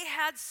 but they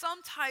had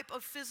some type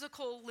of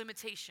physical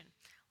limitation.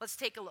 Let's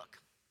take a look.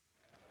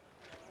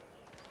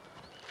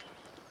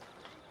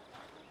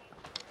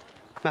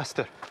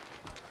 Master,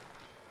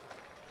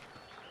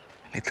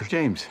 Little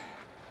James,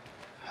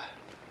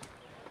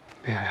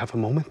 may I have a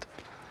moment?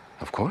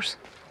 of course.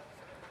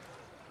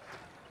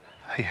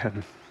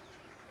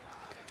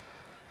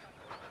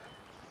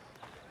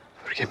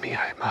 Forgive me,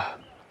 I'm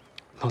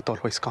not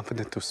always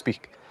confident to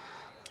speak.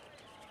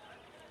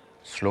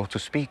 Slow to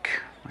speak.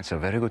 It's a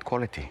very good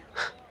quality.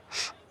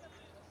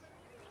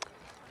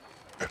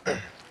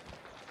 I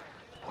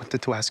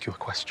wanted to ask you a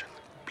question.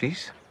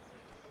 Please?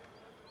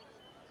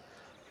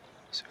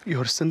 So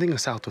you're sending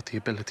us out with the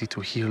ability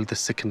to heal the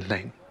sick and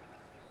lame.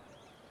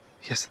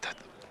 Yes,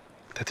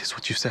 that is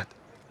what you said.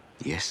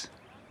 Yes.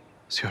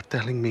 So you're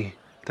telling me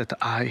that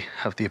I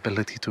have the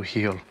ability to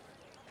heal.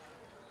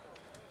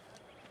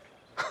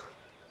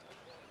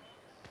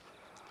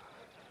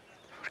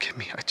 Forgive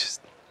me, I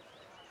just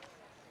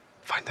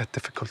find that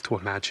difficult to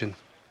imagine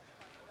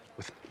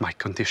with my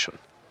condition.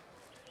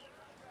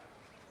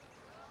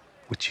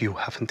 which you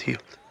haven't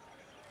healed.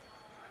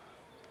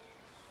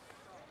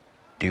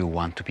 Do you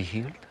want to be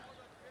healed?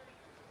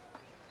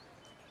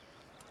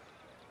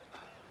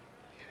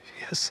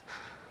 Yes,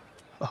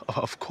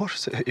 of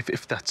course,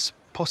 if that's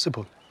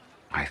possible.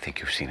 I think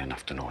you've seen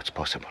enough to know it's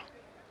possible.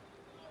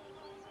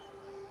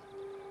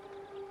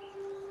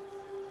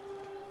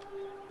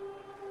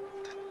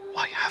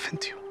 Why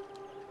haven't you?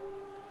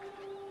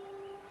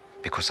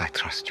 Because I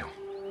trust you.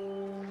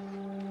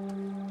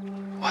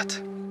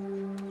 What?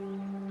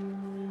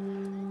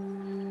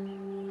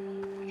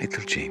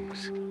 Little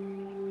James.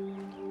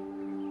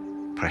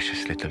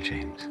 Precious little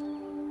James.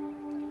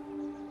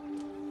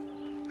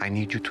 I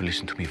need you to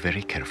listen to me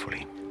very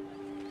carefully.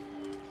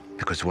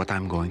 Because what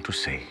I'm going to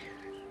say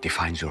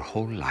defines your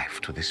whole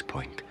life to this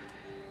point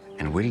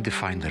and will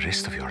define the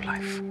rest of your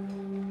life.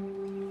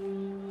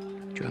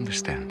 Do you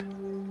understand?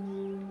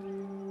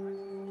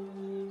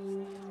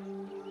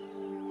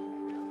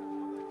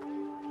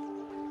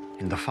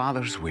 In the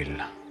Father's will,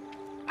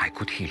 I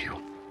could heal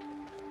you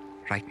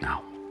right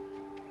now.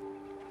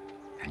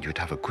 And you'd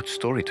have a good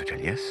story to tell,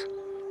 yes?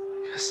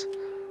 Yes,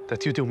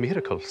 that you do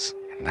miracles.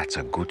 And that's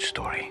a good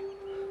story.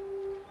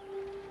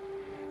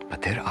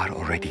 But there are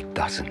already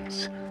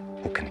dozens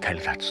who can tell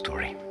that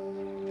story.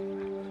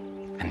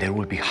 And there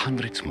will be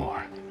hundreds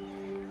more,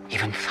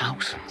 even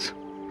thousands.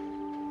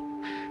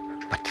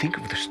 But think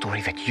of the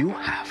story that you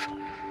have,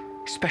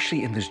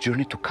 especially in this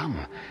journey to come,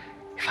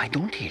 if I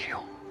don't heal you.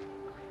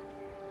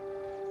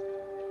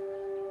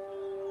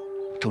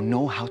 To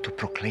know how to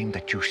proclaim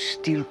that you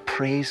still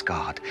praise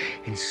God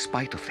in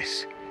spite of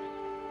this.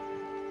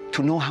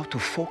 To know how to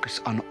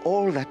focus on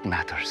all that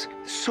matters,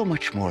 so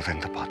much more than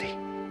the body.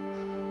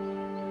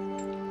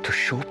 To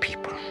show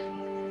people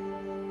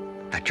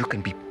that you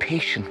can be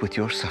patient with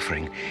your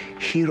suffering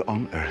here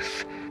on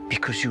earth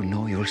because you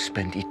know you'll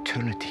spend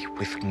eternity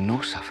with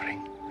no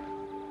suffering.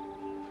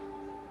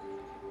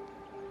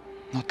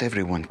 Not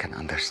everyone can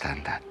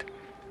understand that.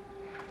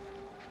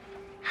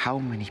 How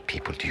many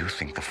people do you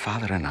think the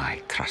Father and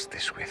I trust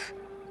this with?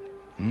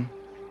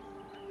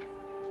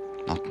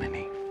 Not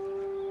many.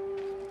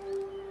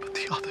 But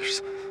the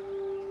others,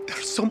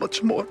 there's so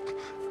much more.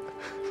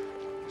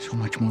 So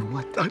much more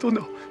what? I don't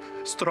know.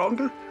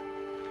 Stronger?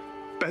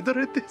 Better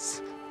at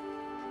this?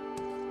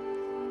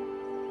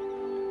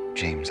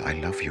 James, I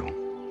love you.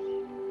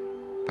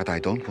 But I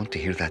don't want to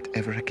hear that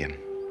ever again.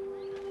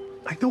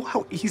 I know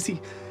how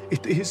easy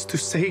it is to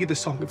say the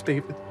Song of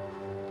David,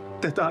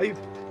 that I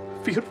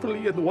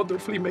fearfully and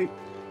wonderfully made.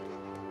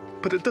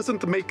 But it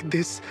doesn't make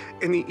this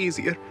any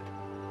easier.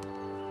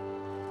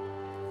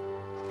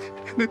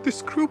 And in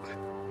this group,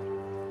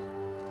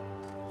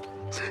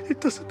 it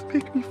doesn't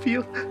make me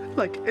feel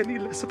like any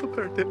less of a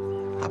burden.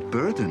 A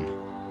burden?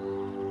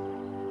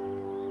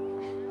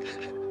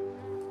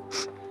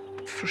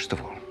 First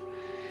of all,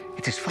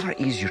 it is far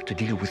easier to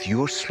deal with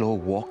your slow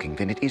walking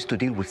than it is to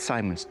deal with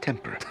Simon's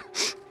temper.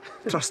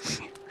 Trust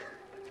me.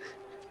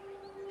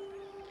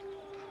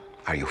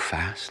 Are you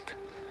fast?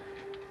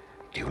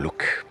 Do you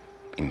look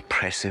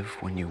impressive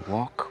when you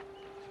walk?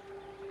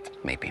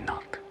 Maybe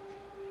not.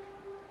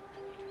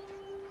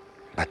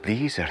 But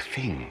these are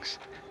things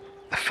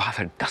the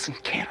Father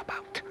doesn't care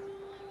about.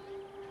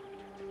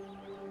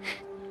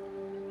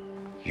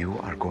 You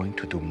are going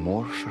to do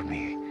more for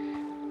me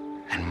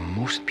than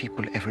most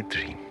people ever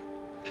dream.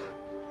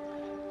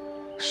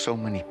 So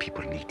many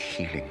people need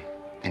healing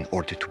in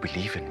order to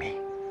believe in me.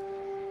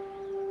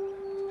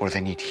 Or they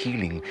need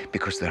healing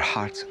because their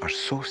hearts are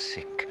so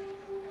sick.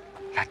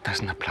 That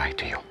doesn't apply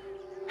to you.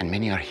 And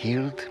many are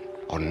healed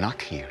or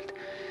not healed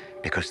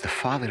because the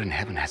Father in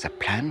heaven has a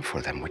plan for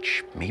them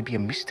which may be a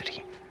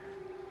mystery.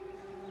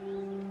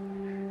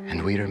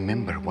 And we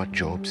remember what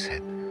Job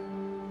said.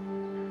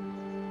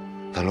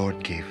 The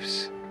Lord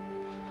gives,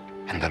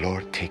 and the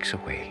Lord takes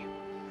away.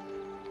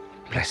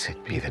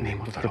 Blessed be the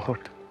name of the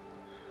Lord.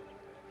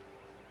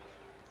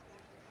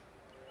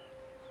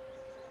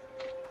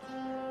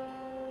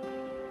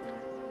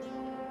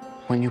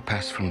 When you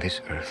pass from this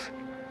earth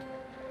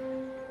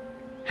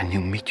and you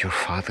meet your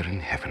Father in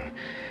heaven,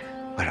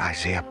 where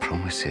Isaiah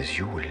promises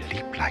you will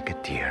leap like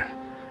a deer,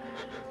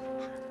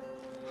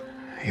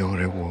 your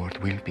reward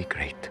will be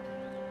great.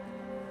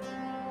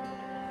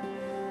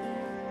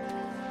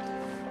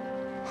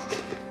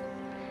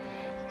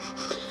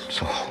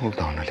 So hold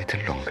on a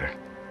little longer.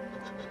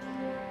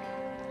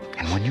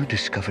 And when you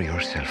discover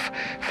yourself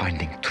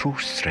finding true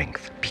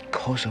strength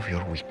because of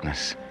your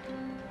weakness,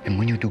 and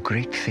when you do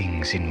great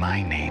things in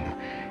my name,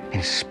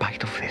 in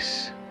spite of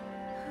this,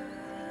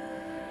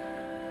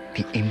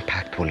 the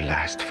impact will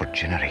last for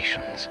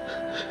generations.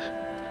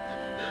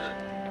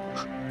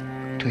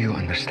 Do you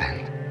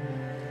understand?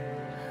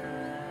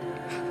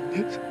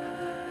 Yes.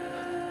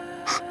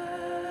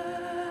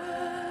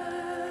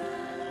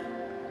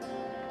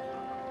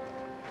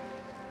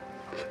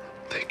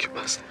 Thank you,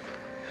 Pastor.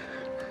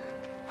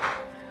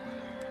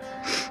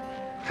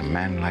 A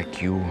man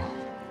like you,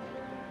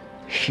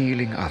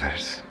 healing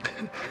others.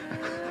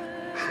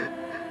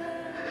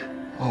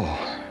 Oh,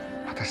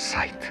 what a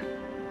sight.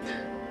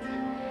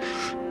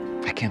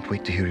 I can't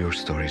wait to hear your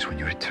stories when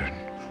you return.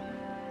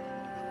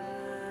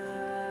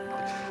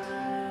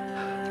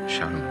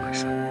 Shalom, my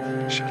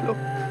son. Shalom.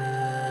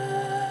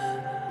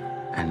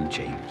 And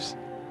James.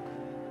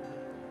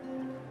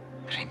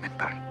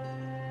 Remember,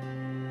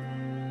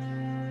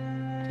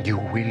 you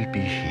will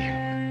be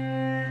healed.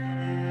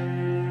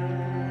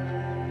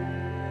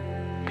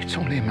 It's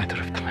only a matter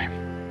of time.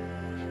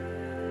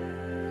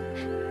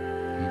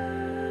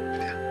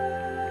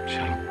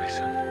 Shalom, my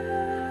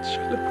son.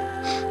 Shalom.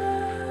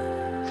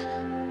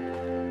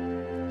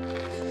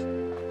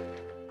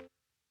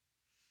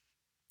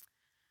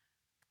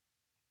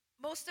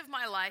 Most of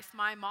my life,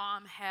 my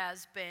mom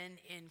has been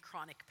in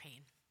chronic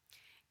pain.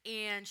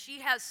 And she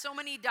has so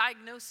many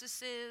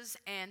diagnoses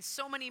and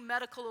so many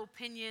medical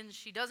opinions,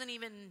 she doesn't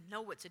even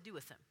know what to do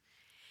with them.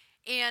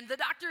 And the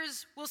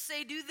doctors will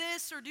say, do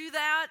this or do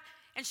that,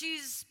 and she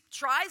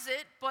tries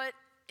it, but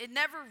it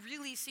never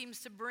really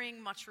seems to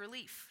bring much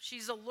relief.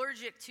 She's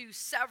allergic to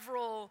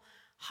several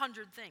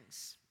hundred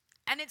things.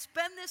 And it's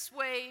been this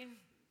way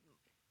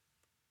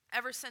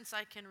ever since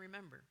I can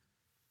remember.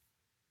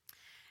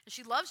 And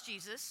she loves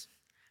Jesus.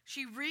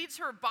 She reads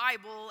her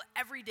Bible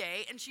every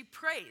day, and she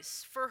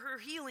prays for her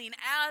healing,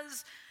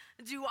 as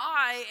do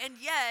I, and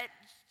yet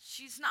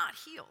she's not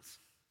healed.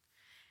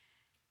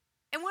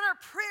 And when our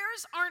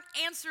prayers aren't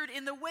answered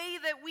in the way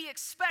that we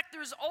expect,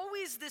 there's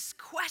always this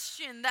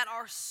question that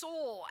our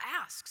soul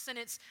asks, and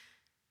it's,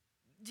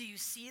 do you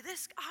see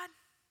this, God?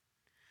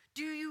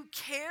 Do you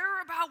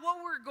care about what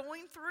we're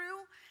going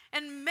through?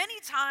 And many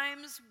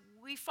times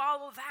we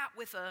follow that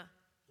with a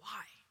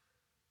why.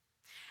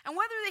 And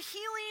whether the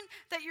healing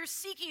that you're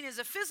seeking is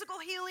a physical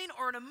healing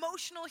or an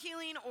emotional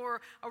healing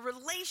or a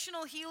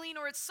relational healing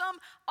or it's some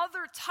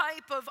other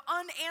type of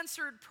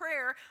unanswered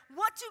prayer,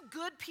 what do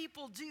good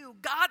people do,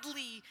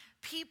 godly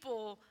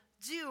people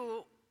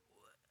do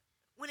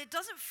when it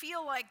doesn't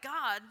feel like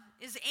God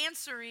is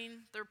answering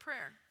their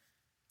prayer?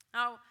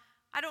 Now,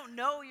 I don't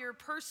know your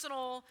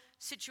personal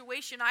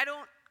situation. I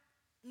don't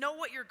know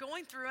what you're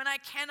going through, and I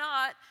can't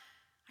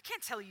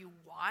tell you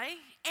why.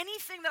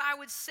 Anything that I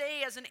would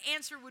say as an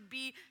answer would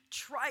be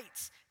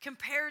trite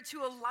compared to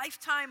a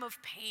lifetime of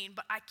pain.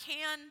 But I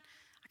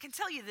can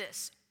tell you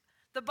this.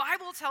 The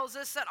Bible tells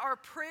us that our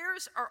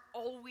prayers are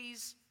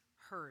always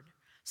heard.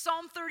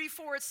 Psalm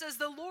 34, it says,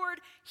 the Lord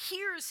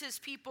hears his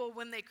people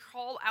when they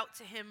call out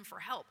to him for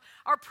help.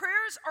 Our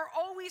prayers are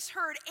always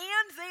heard,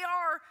 and they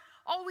are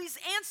always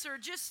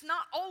answered, just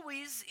not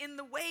always in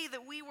the way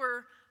that we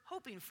were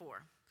hoping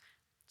for.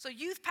 So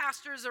youth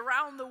pastors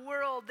around the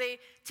world, they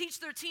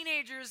teach their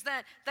teenagers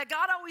that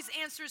God always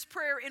answers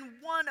prayer in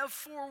one of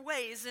four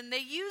ways. And they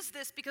use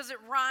this because it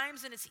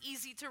rhymes and it's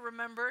easy to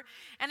remember.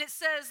 And it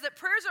says that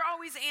prayers are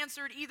always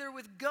answered either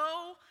with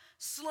go,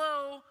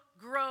 slow,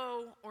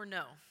 grow, or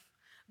no.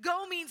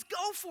 Go means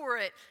go for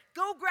it.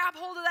 Go grab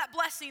hold of that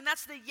blessing.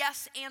 That's the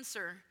yes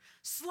answer.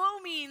 Slow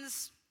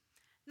means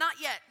not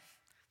yet.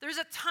 There's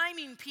a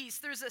timing piece,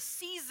 there's a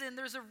season,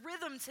 there's a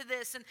rhythm to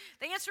this, and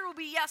the answer will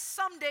be yes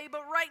someday,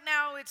 but right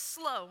now it's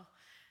slow.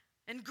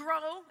 And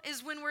grow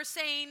is when we're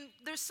saying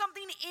there's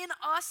something in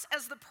us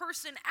as the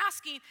person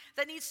asking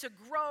that needs to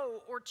grow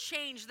or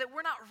change, that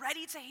we're not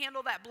ready to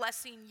handle that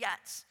blessing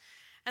yet.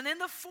 And then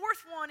the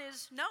fourth one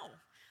is no.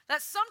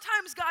 That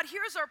sometimes God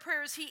hears our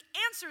prayers, he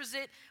answers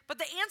it, but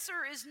the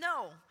answer is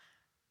no.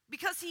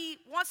 Because he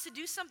wants to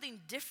do something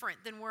different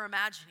than we're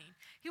imagining.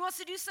 He wants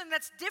to do something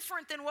that's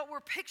different than what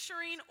we're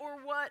picturing or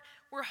what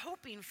we're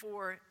hoping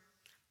for.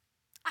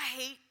 I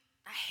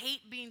hate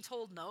being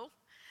told no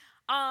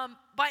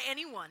by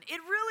anyone.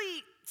 It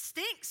really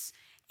stinks.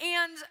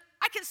 And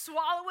I can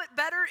swallow it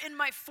better in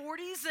my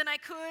 40s than I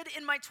could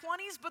in my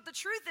 20s. But the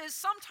truth is,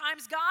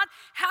 sometimes God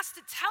has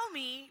to tell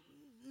me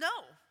no.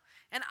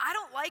 And I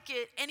don't like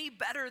it any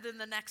better than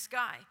the next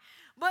guy.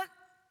 But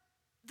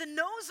the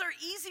no's are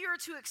easier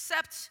to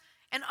accept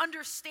and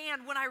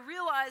understand when I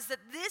realize that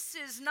this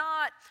is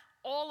not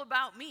all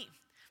about me.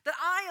 That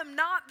I am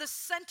not the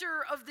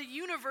center of the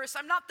universe.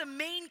 I'm not the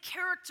main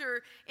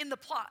character in the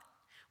plot.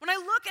 When I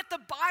look at the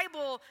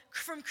Bible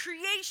from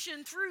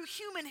creation through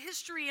human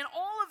history and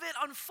all of it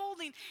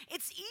unfolding,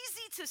 it's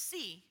easy to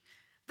see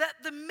that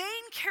the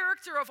main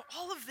character of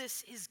all of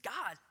this is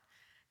God.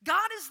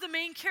 God is the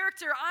main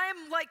character.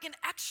 I'm like an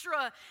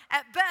extra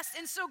at best.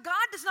 And so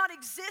God does not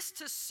exist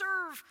to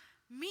serve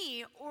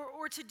me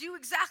or to do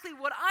exactly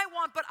what I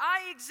want, but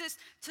I exist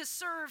to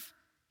serve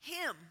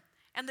him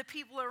and the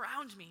people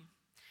around me.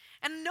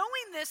 And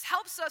knowing this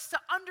helps us to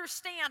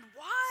understand,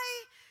 why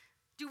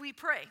do we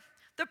pray?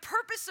 The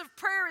purpose of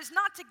prayer is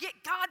not to get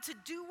God to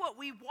do what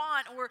we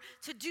want or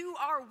to do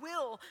our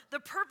will. The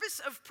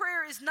purpose of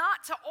prayer is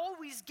not to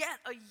always get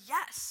a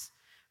yes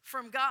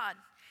from God.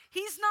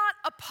 He's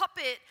not a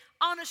puppet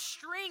on a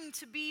string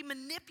to be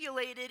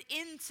manipulated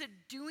into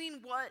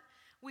doing what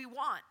we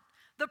want.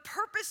 The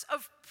purpose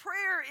of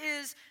prayer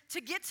is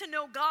to get to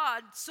know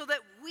God so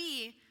that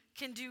we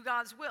can do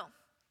God's will.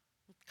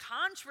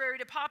 Contrary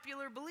to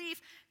popular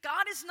belief,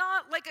 God is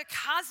not like a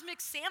cosmic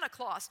Santa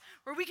Claus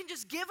where we can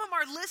just give him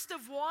our list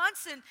of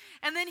wants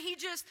and then he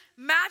just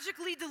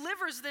magically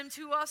delivers them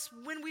to us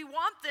when we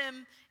want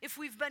them if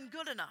we've been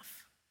good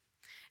enough.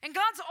 And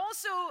God's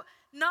also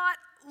not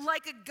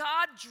like a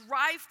God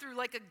drive-through,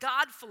 like a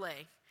God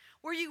filet,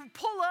 where you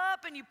pull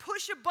up and you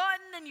push a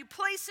button and you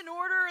place an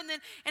order and then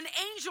an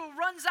angel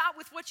runs out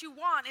with what you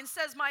want and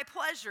says, my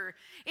pleasure.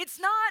 It's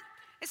not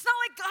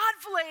like God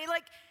filet.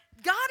 Like,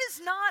 God is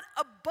not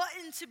a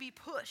button to be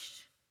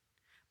pushed,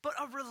 but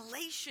a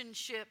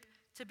relationship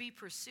to be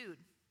pursued.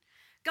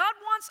 God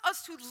wants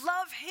us to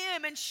love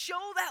him and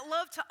show that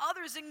love to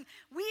others, and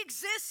we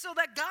exist so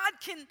that God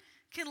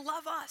can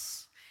love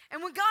us.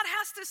 And when God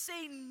has to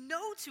say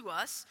no to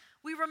us,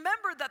 we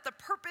remember that the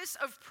purpose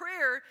of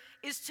prayer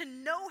is to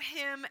know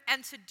him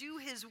and to do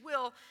his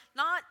will,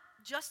 not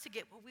just to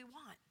get what we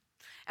want.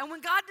 And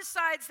when God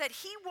decides that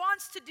he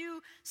wants to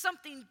do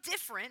something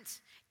different,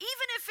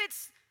 even if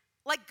it's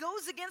like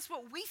goes against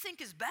what we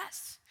think is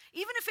best,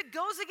 even if it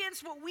goes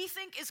against what we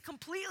think is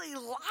completely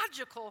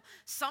logical,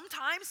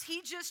 sometimes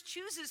he just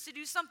chooses to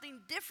do something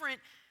different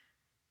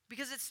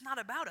because it's not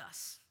about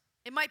us.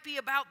 It might be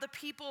about the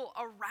people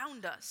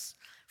around us.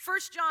 1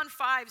 John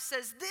 5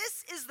 says,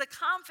 this is the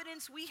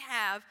confidence we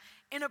have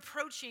in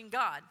approaching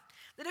God,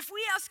 that if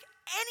we ask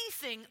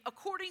anything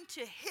according to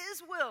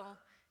his will,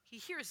 he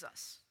hears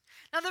us.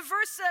 Now the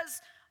verse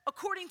says,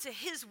 according to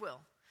his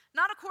will,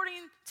 not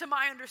according to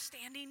my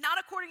understanding, not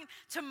according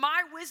to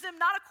my wisdom,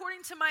 not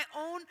according to my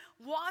own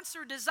wants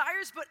or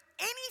desires, but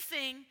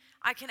anything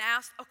I can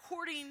ask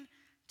according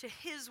to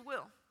his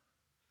will.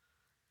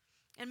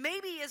 And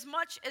maybe as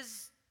much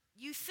as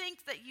you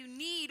think that you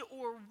need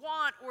or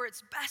want, or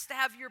it's best to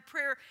have your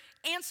prayer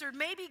answered,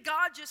 maybe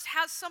God just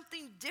has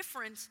something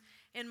different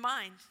in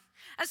mind.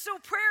 And so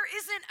prayer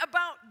isn't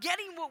about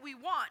getting what we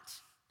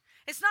want.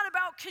 It's not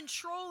about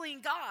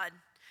controlling God.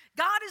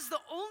 God is the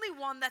only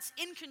one that's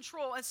in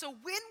control. And so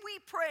when we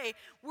pray,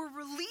 we're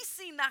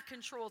releasing that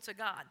control to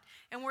God.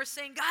 And we're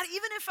saying, God,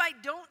 even if I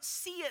don't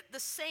see it the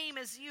same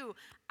as you,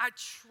 I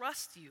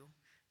trust you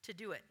to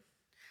do it.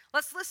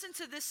 Let's listen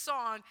to this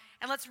song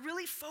and let's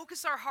really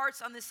focus our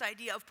hearts on this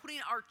idea of putting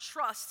our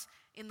trust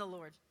in the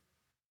Lord.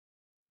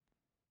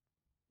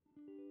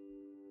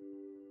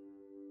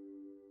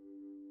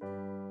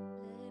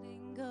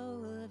 Letting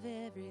go of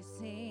every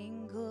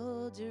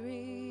single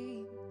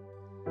dream,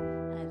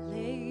 I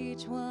lay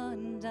each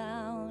one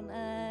down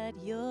at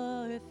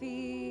your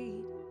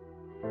feet.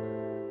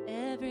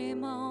 Every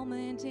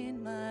moment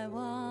in my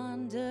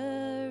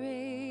wandering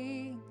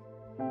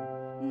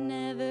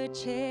never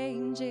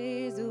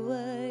changes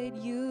what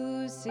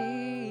you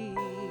see.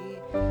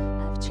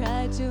 I've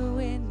tried to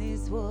win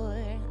this war,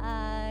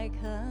 I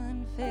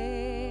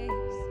confess.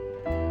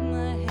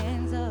 My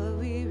hands are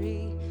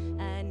weary,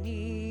 I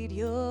need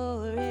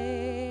your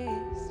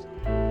rest.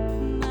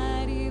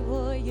 Mighty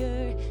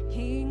warrior,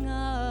 king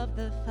of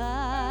the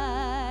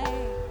fight.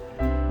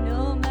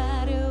 No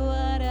matter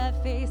what I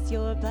face,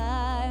 you're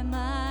by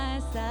my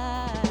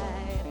side.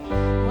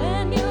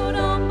 When you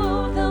don't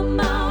move the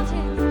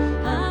mountains,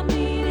 I'm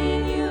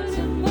needing you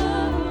to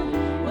move.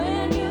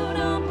 When you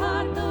don't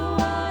part the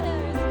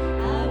waters,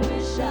 I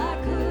wish I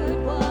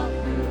could walk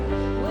through.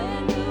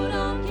 When you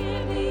don't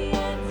give the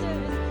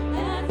answers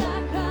as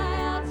I cry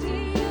out to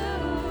you,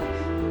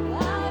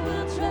 I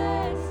will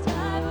trust,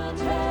 I will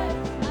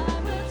trust, I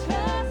will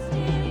trust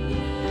in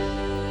you.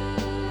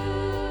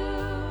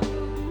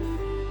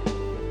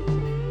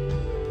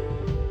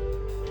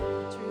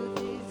 Truth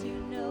is, you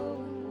know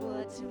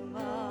what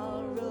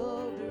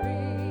tomorrow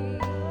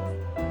brings.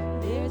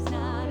 There's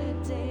not a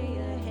day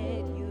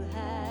ahead you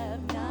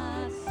have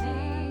not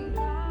seen.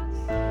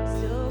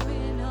 So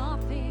in all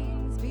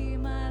things, be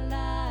my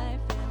life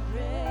and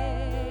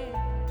bread.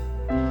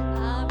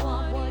 I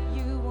want what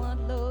you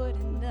want, Lord,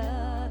 and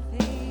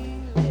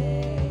nothing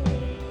less.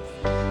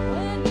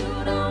 When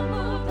you don't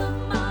move the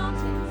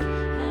mountains,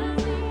 I'm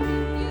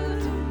needing you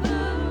to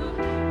move.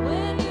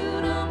 When you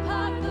don't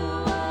part the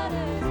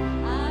waters,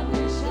 I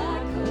wish I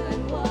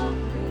could walk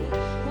through.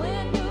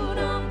 When you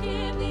don't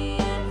give the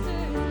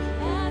answers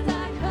as I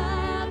cry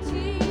out to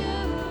you,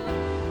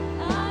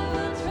 I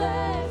will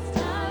trust,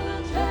 I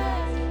will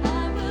trust, I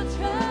will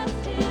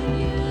trust in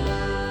you.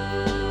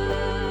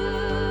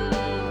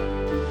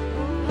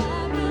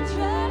 I will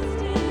trust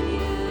in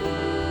you.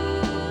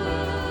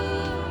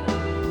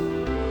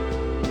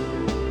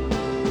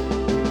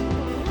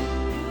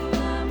 You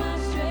are my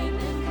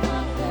strength and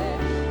comfort.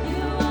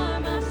 You are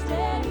my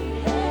steady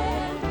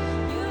hand.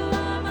 You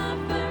are my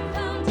firm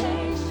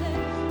foundation,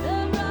 the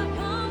rock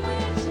on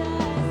which I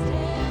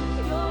stand.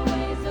 Your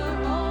ways are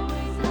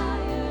always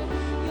higher.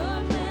 Your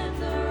plans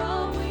are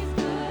always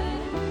good.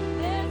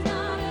 There's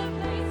not a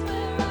place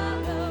where I'll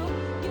go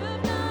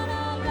you've not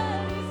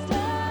already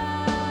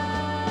started.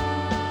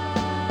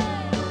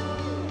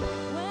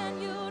 When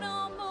you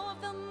don't move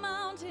the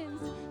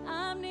mountains,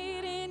 I'm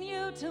needing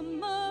you to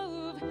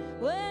move.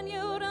 When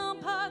you don't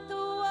part the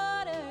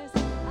waters,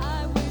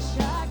 I wish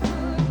I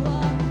could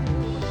walk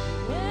through.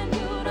 When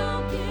you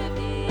don't give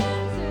the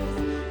answers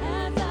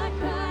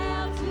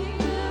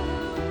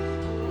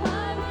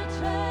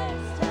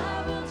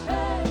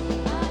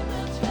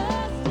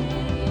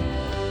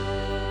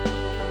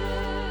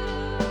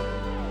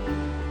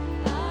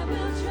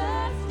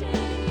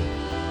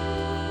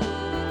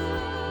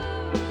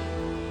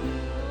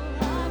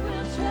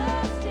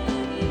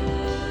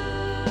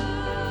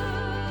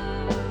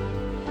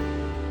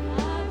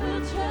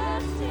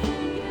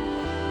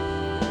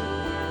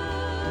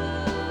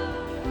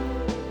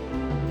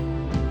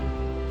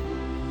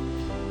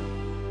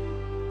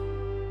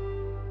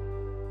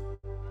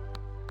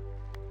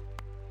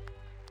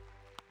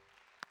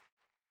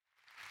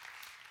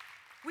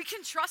We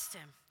can trust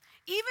him.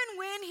 Even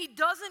when he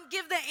doesn't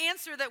give the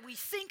answer that we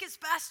think is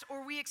best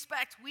or we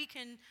expect, we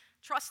can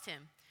trust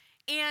him.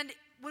 And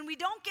when we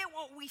don't get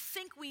what we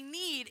think we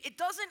need, it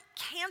doesn't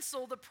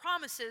cancel the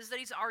promises that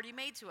he's already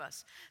made to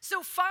us.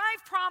 So 5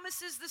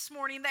 promises this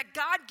morning that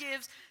God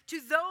gives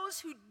to those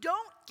who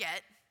don't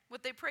get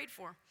what they prayed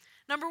for.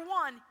 Number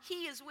 1,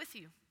 he is with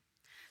you.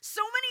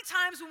 So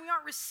many times when we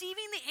aren't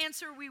receiving the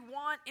answer we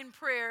want in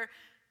prayer,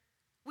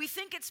 we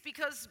think it's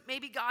because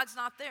maybe God's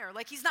not there.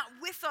 Like he's not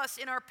with us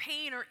in our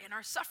pain or in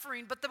our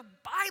suffering, but the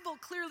Bible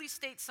clearly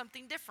states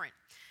something different.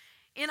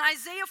 In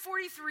Isaiah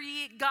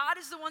 43, God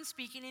is the one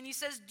speaking, and he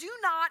says, "Do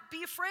not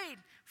be afraid,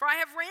 for I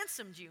have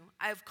ransomed you.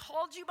 I have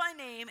called you by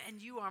name,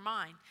 and you are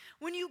mine.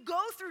 When you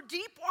go through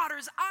deep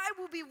waters, I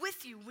will be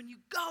with you. When you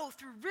go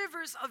through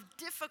rivers of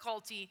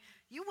difficulty,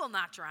 you will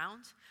not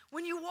drown.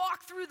 When you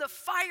walk through the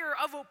fire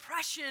of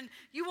oppression,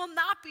 you will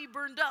not be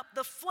burned up.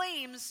 The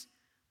flames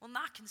will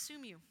not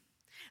consume you."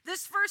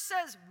 This verse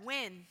says,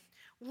 when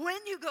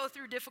you go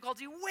through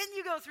difficulty, when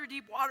you go through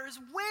deep waters,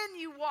 when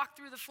you walk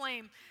through the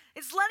flame,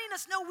 it's letting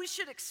us know we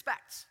should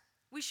expect.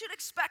 We should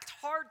expect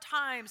hard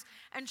times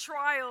and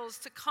trials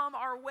to come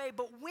our way,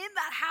 but when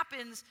that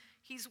happens,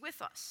 he's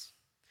with us.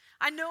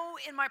 I know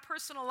in my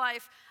personal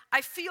life,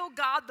 I feel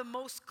God the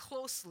most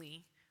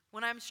closely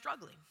when I'm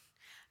struggling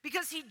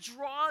because he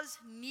draws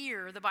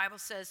near, the Bible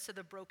says, to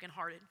the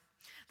brokenhearted.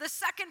 The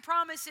second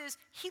promise is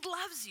he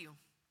loves you.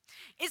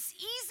 It's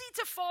easy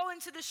to fall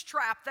into this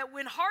trap that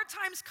when hard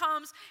times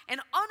comes and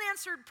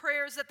unanswered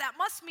prayers, that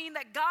must mean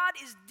that God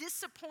is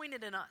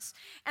disappointed in us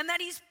and that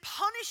he's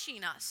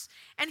punishing us.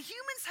 And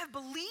humans have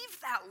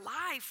believed that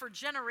lie for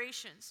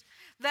generations,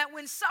 that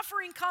when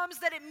suffering comes,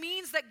 that it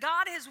means that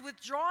God has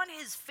withdrawn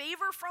his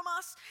favor from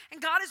us and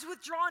God has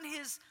withdrawn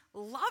his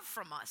love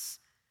from us.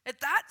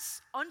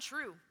 That's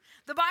untrue.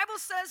 The Bible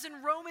says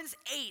in Romans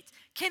 8,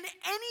 can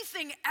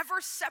anything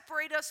ever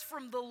separate us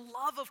from the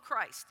love of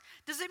Christ?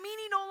 Does it mean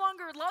he no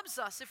longer loves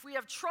us if we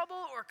have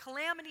trouble or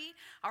calamity,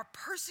 are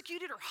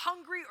persecuted or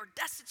hungry or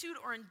destitute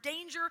or in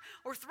danger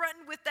or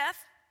threatened with death?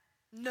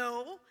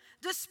 No.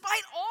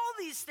 Despite all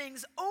these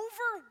things,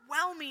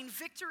 overwhelming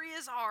victory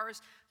is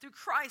ours through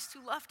Christ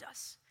who loved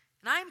us.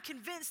 And I am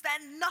convinced that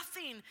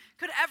nothing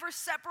could ever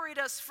separate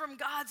us from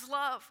God's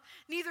love.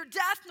 Neither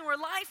death nor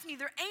life,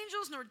 neither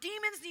angels nor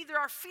demons, neither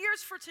our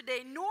fears for today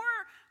nor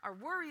our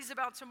worries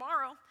about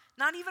tomorrow.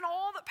 Not even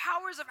all the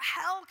powers of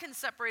hell can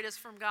separate us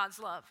from God's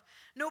love.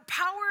 No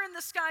power in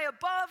the sky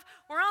above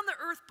or on the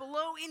earth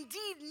below.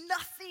 Indeed,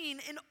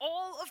 nothing in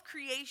all of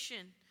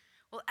creation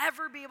will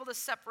ever be able to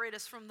separate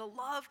us from the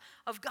love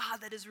of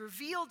God that is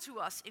revealed to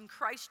us in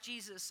Christ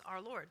Jesus our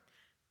Lord.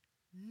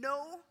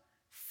 No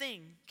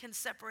thing can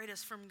separate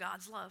us from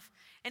God's love.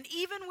 And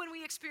even when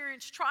we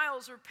experience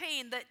trials or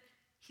pain, that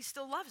he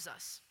still loves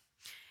us.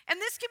 And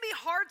this can be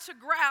hard to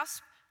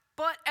grasp,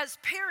 but as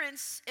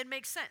parents, it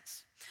makes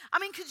sense. I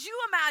mean, could you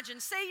imagine,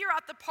 say you're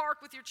at the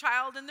park with your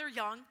child and they're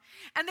young,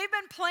 and they've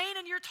been playing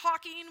and you're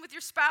talking with your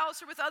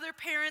spouse or with other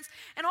parents,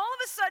 and all of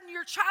a sudden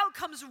your child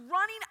comes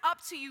running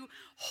up to you,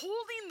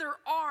 holding their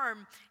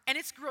arm, and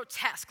it's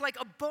grotesque, like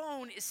a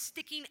bone is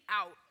sticking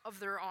out of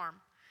their arm.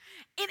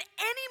 In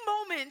any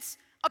moment,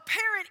 a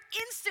parent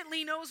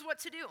instantly knows what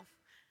to do.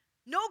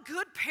 No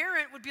good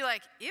parent would be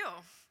like, ew,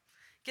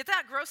 get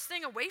that gross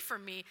thing away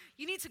from me.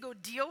 You need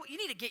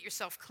to get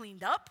yourself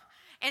cleaned up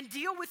and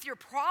deal with your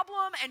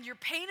problem and your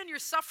pain and your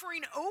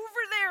suffering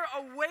over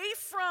there away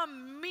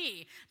from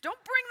me.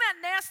 Don't bring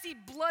that nasty,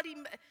 bloody,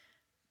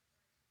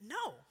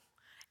 no.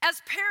 As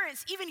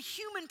parents, even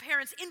human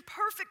parents,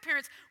 imperfect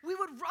parents, we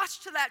would rush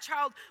to that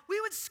child. We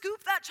would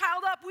scoop that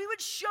child up. We would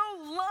show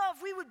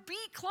love. We would be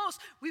close.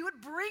 We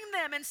would bring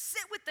them and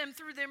sit with them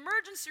through the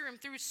emergency room,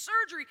 through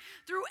surgery,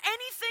 through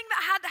anything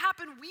that had to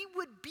happen. We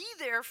would be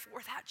there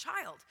for that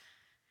child.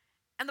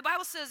 And the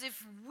Bible says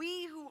if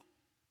we who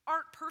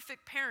aren't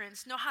perfect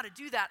parents know how to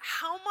do that,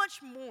 how much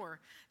more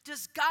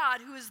does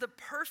God, who is the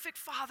perfect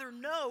Father,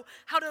 know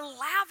how to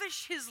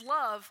lavish his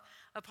love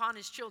upon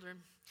his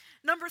children?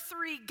 Number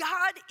 3,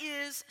 God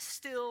is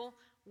still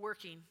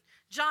working.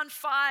 John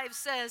 5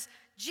 says,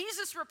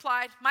 Jesus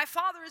replied, "My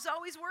Father is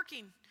always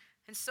working,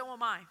 and so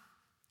am I."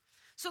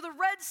 So the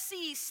Red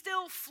Sea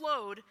still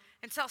flowed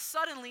until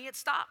suddenly it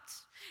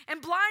stopped.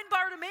 And blind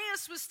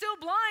Bartimaeus was still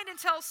blind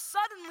until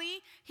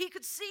suddenly he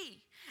could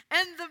see.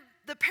 And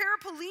the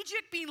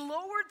paraplegic being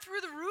lowered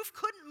through the roof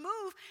couldn't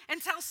move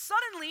until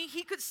suddenly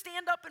he could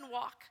stand up and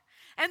walk.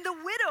 And the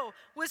widow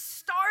was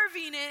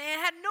starving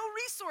and had no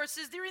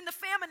resources during the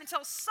famine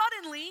until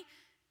suddenly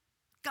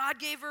God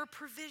gave her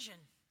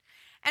provision.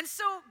 And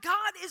so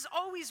God is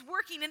always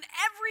working, and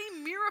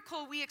every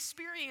miracle we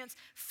experience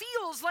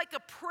feels like a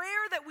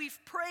prayer that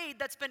we've prayed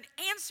that's been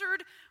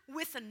answered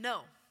with a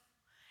no,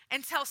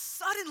 until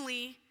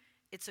suddenly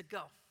it's a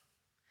go.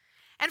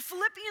 And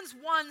Philippians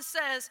 1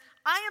 says,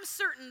 "I am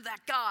certain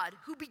that God,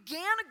 who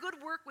began a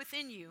good work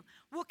within you,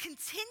 will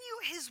continue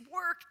his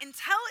work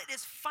until it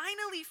is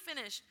finally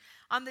finished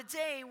on the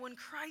day when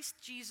Christ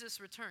Jesus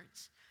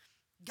returns."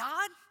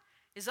 God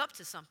is up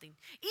to something.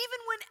 Even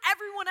when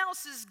everyone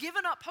else has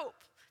given up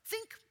hope.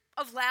 Think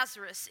of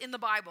Lazarus in the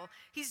Bible.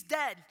 He's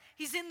dead.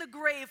 He's in the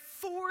grave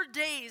 4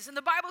 days. And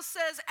the Bible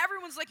says,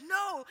 everyone's like,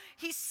 no,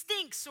 he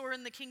stinks. Or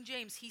in the King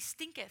James, he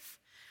stinketh.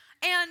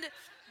 And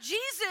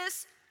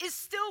Jesus is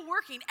still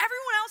working.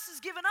 Everyone else has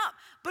given up,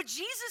 but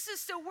Jesus is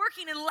still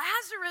working, and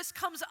Lazarus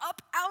comes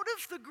up out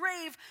of the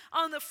grave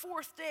on the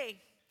 4th day.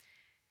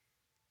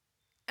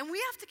 And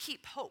we have to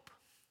keep hope.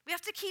 We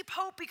have to keep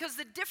hope, because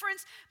the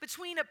difference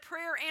between a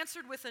prayer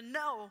answered with a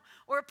no,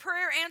 or a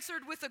prayer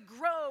answered with a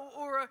grow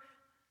or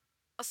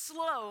a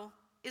slow,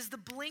 is the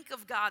blink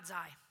of God's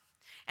eye.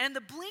 And in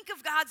the blink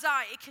of God's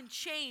eye, it can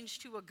change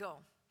to a go.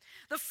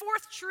 The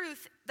 4th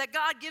truth that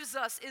God gives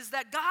us is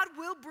that God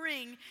will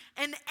bring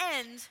an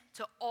end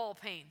to all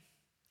pain.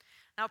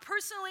 Now,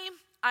 personally,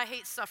 I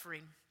hate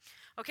suffering.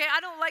 Okay, I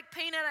don't like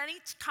pain at any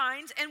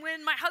kind. And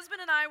when my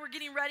husband and I were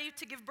getting ready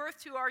to give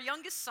birth to our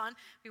youngest son,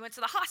 we went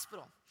to the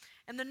hospital.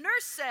 And the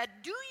nurse said,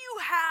 "Do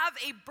you have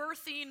a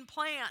birthing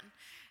plan?"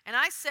 And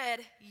I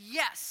said,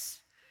 "Yes."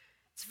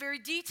 It's very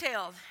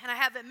detailed, and I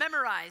have it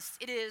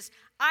memorized. It is,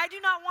 "I do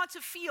not want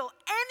to feel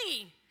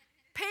any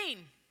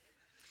pain."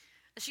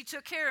 And she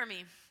took care of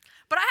me.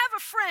 But I have a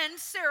friend,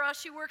 Sarah,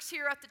 she works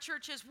here at the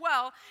church as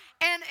well,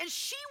 and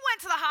she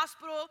went to the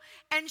hospital,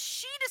 and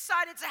she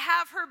decided to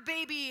have her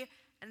baby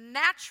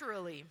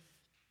naturally,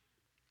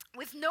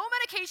 with no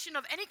medication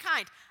of any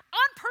kind,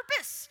 on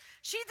purpose.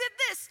 She did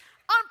this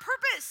on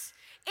purpose.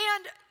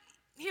 And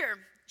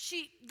here,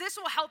 this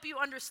will help you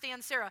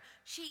understand Sarah.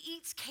 She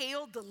eats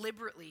kale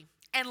deliberately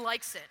and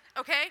likes it,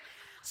 okay?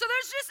 So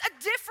there's just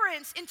a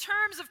difference in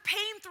terms of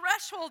pain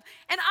threshold,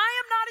 and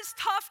I am not as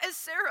tough as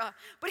Sarah.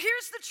 But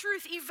here's the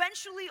truth: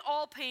 eventually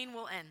all pain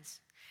will end.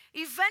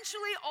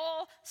 Eventually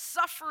all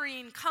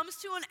suffering comes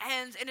to an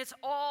end, and it's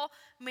all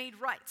made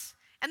right.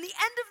 And the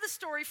end of the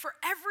story for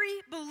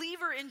every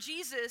believer in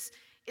Jesus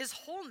is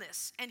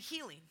wholeness and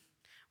healing.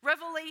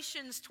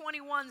 Revelations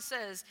 21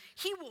 says,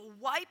 "He will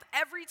wipe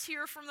every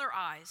tear from their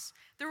eyes.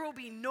 There will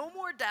be no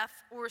more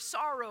death or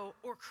sorrow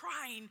or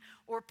crying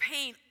or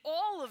pain.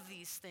 All of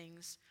these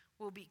things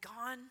will be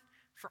gone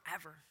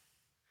forever."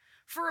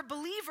 For a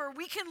believer,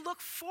 we can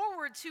look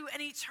forward to an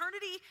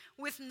eternity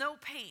with no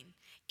pain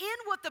in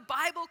what the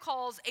Bible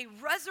calls a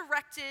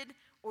resurrected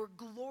or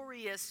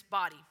glorious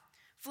body.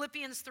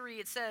 Philippians 3,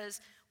 it says,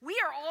 "We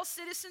are all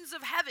citizens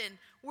of heaven,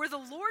 where the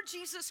Lord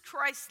Jesus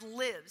Christ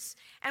lives,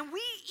 and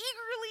we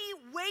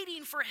eagerly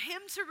waiting for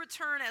him to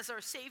return as our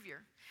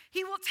Savior.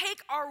 He will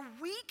take our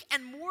weak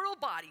and mortal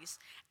bodies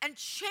and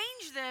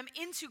change them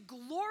into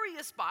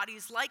glorious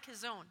bodies like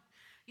his own,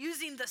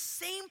 using the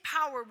same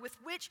power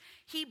with which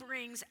he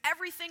brings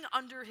everything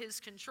under his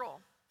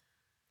control."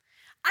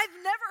 I've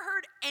never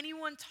heard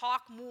anyone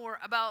talk more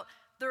about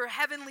their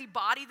heavenly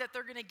body that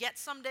they're going to get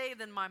someday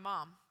than my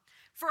mom.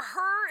 For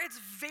her, it's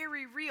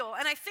very real.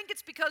 And I think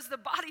it's because the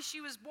body she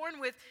was born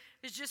with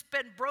has just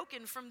been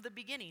broken from the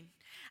beginning.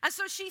 And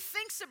so she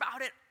thinks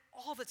about it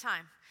all the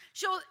time.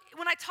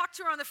 When I talk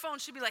to her on the phone,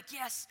 she'll be like,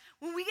 "Yes,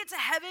 when we get to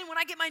heaven, when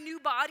I get my new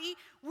body,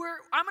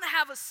 I'm going to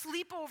have a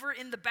sleepover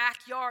in the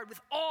backyard with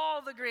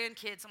all the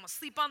grandkids. I'm going to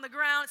sleep on the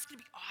ground. It's going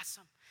to be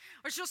awesome."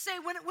 Or she'll say,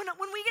 when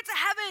we get to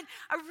heaven,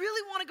 I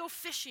really want to go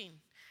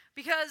fishing,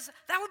 because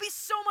that would be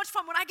so much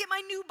fun. When I get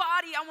my new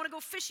body, I want to go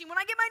fishing. When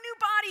I get my new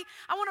body,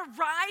 I want to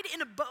ride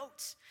in a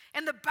boat,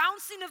 and the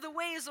bouncing of the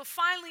waves will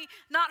finally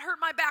not hurt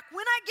my back.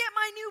 When I get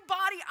my new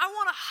body, I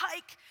want to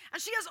hike.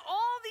 And she has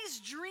all these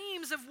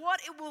dreams of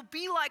what it will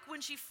be like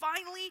when she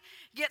finally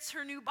gets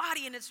her new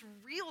body, and it's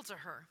real to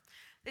her.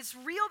 It's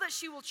real that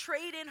she will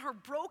trade in her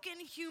broken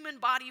human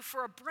body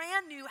for a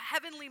brand new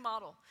heavenly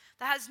model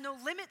that has no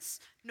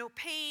limits, no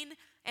pain,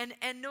 and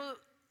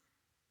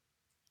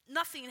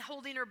nothing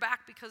holding her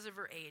back because of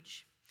her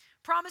age.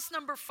 Promise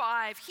number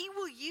 5, he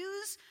will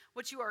use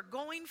what you are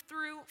going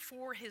through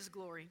for his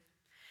glory.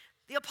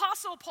 The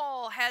Apostle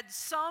Paul had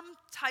some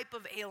type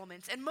of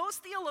ailment, and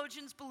most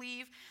theologians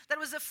believe that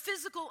it was a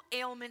physical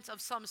ailment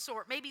of some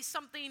sort, maybe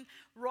something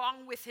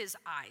wrong with his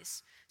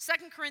eyes.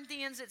 2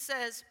 Corinthians, it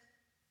says,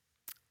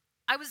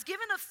 "I was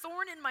given a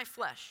thorn in my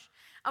flesh,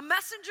 a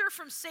messenger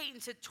from Satan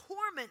to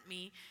torment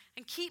me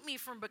and keep me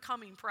from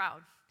becoming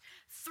proud.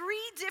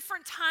 3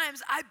 different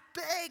times I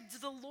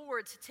begged the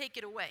Lord to take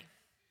it away."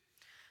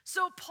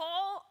 So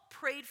Paul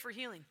prayed for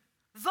healing.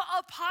 The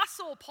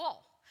Apostle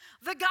Paul,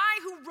 the guy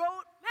who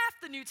wrote half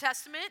the New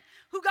Testament,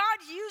 who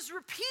God used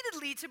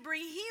repeatedly to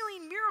bring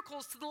healing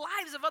miracles to the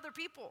lives of other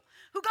people,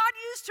 who God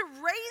used to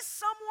raise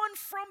someone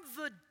from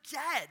the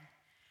dead,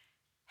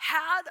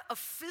 had a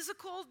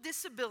physical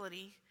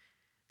disability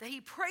that he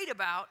prayed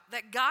about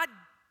that God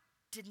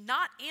did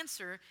not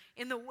answer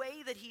in the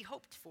way that he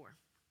hoped for.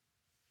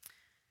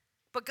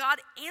 But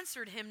God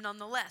answered him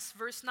nonetheless.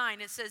 Verse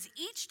 9, it says,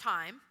 "Each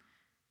time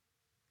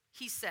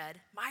he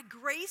said, 'My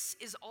grace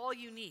is all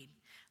you need.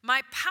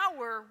 My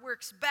power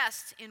works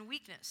best in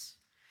weakness.'"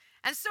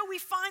 And so we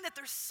find that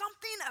there's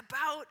something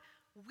about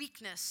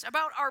weakness,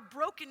 about our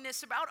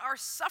brokenness, about our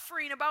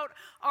suffering, about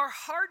our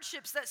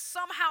hardships, that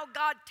somehow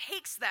God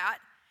takes that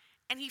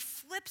and he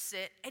flips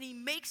it and he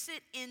makes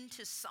it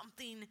into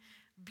something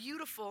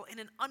beautiful in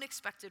an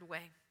unexpected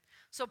way.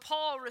 So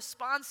Paul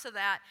responds to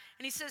that,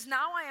 and he says,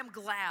 now I am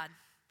glad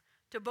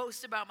to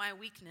boast about my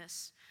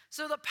weakness,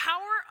 so the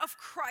power of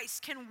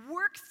Christ can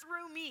work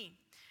through me.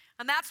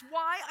 And that's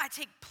why I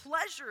take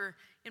pleasure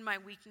in my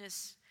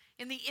weakness,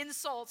 in the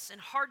insults and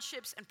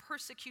hardships and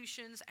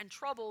persecutions and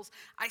troubles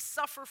I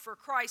suffer for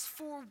Christ.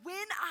 For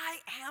when I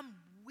am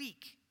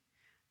weak,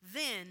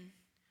 then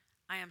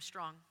I am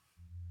strong.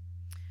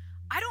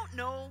 I don't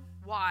know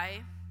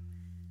why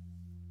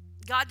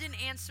God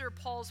didn't answer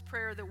Paul's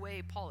prayer the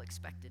way Paul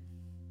expected.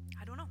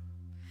 I don't know.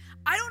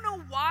 I don't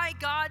know why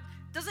God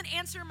doesn't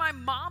answer my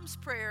mom's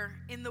prayer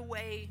in the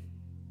way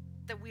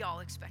that we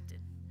all expected.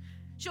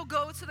 She'll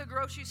go to the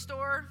grocery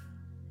store,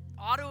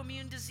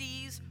 autoimmune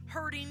disease,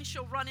 hurting,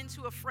 she'll run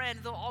into a friend.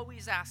 They'll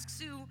always ask,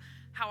 Sue,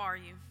 how are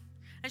you?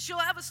 And she'll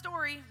have a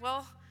story.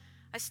 Well,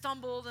 I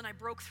stumbled and I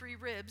broke 3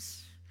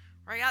 ribs,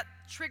 or I got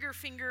trigger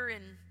finger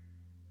in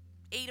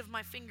 8 of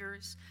my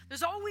fingers.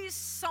 There's always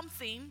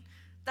something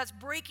that's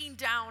breaking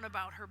down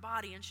about her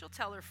body, and she'll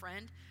tell her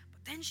friend,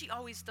 but then she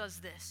always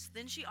does this.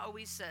 Then she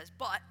always says,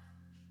 but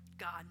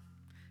God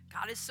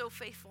is so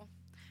faithful.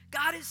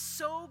 God is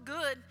so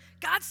good.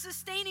 God's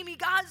sustaining me.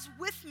 God's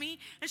with me.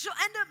 And she'll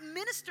end up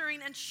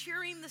ministering and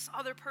cheering this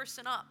other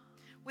person up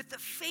with the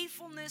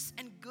faithfulness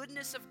and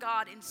goodness of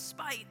God in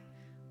spite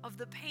of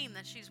the pain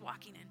that she's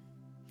walking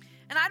in.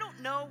 And I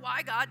don't know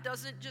why God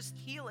doesn't just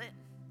heal it.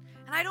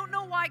 And I don't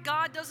know why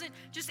God doesn't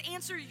just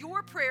answer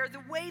your prayer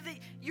the way that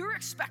you're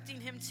expecting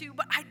him to,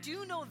 but I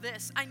do know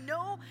this. I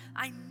know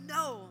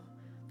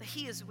that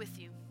he is with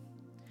you.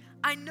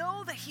 I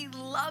know that he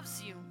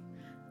loves you.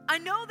 I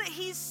know that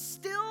he's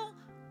still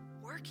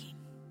working.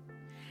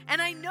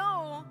 And I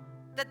know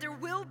that there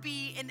will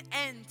be an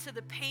end to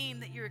the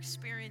pain that you're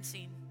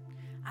experiencing.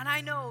 And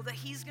I know that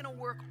he's going to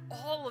work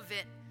all of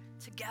it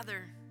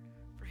together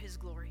for his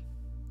glory.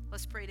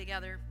 Let's pray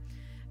together.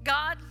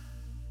 God,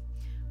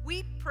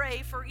 we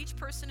pray for each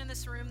person in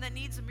this room that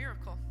needs a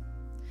miracle,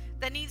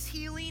 that needs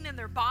healing in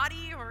their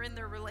body or in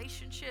their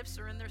relationships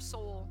or in their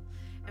soul.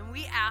 And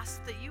we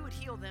ask that you would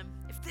heal them.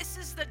 If this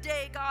is the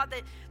day, God,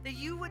 that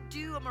you would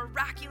do a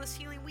miraculous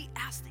healing, we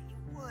ask that you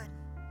would.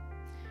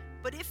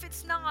 But if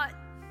it's not,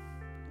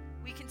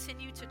 we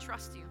continue to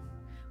trust you.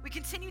 We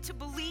continue to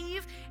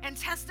believe and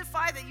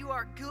testify that you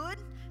are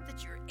good,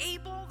 that you're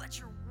able, that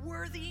you're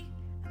worthy,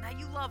 and that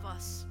you love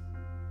us.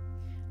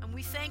 And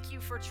we thank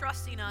you for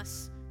trusting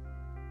us.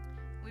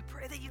 We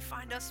pray that you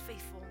find us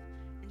faithful.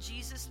 In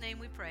Jesus' name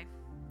we pray.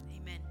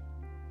 Amen.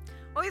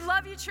 Well, we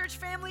love you, church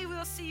family. We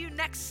will see you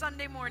next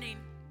Sunday morning.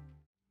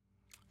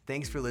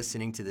 Thanks for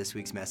listening to this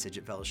week's message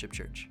at Fellowship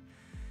Church.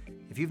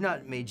 If you've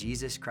not made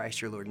Jesus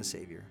Christ your Lord and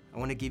Savior, I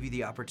want to give you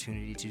the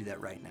opportunity to do that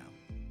right now.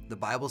 The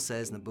Bible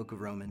says in the book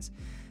of Romans,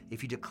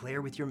 if you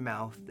declare with your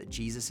mouth that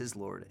Jesus is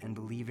Lord and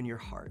believe in your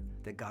heart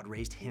that God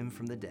raised him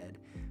from the dead,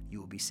 you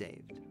will be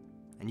saved.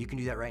 And you can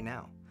do that right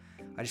now.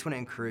 I just want to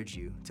encourage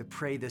you to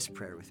pray this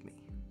prayer with me.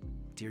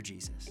 Dear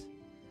Jesus,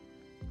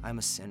 I'm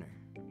a sinner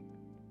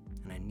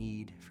and I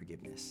need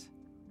forgiveness.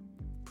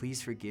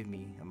 Please forgive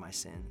me of my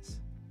sins.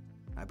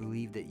 I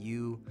believe that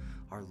you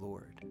are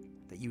Lord,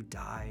 that you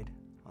died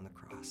on the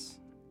cross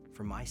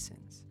for my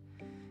sins,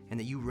 and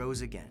that you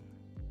rose again.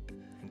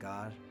 And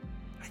God,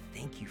 I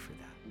thank you for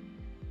that.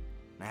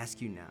 And I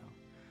ask you now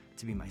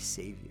to be my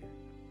Savior,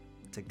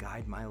 to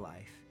guide my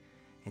life,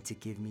 and to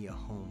give me a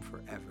home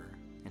forever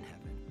in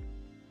heaven.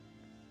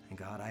 And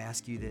God, I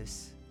ask you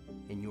this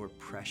in your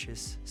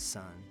precious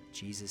Son,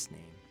 Jesus' name.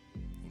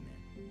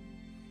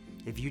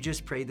 If you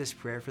just prayed this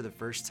prayer for the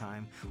first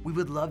time, we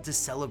would love to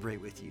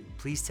celebrate with you.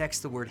 Please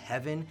text the word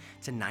heaven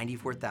to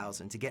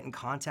 94,000 to get in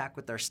contact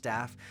with our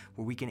staff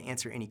where we can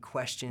answer any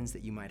questions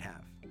that you might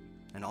have.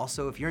 And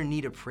also, if you're in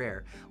need of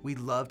prayer, we'd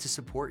love to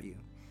support you.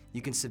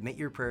 You can submit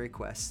your prayer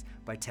requests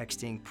by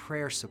texting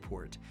prayer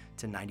support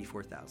to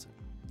 94,000.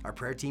 Our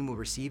prayer team will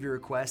receive your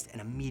request and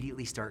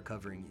immediately start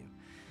covering you.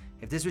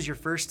 If this was your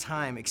first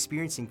time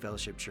experiencing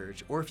Fellowship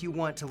Church, or if you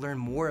want to learn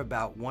more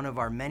about one of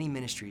our many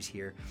ministries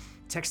here,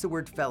 text the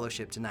word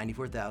fellowship to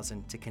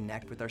 94,000 to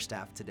connect with our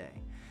staff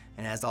today.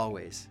 And as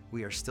always,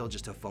 we are still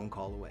just a phone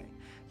call away.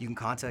 You can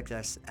contact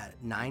us at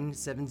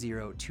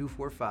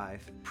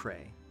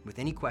 970-245-PRAY with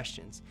any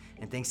questions.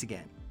 And thanks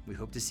again. We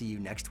hope to see you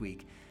next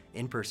week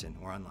in person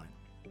or online.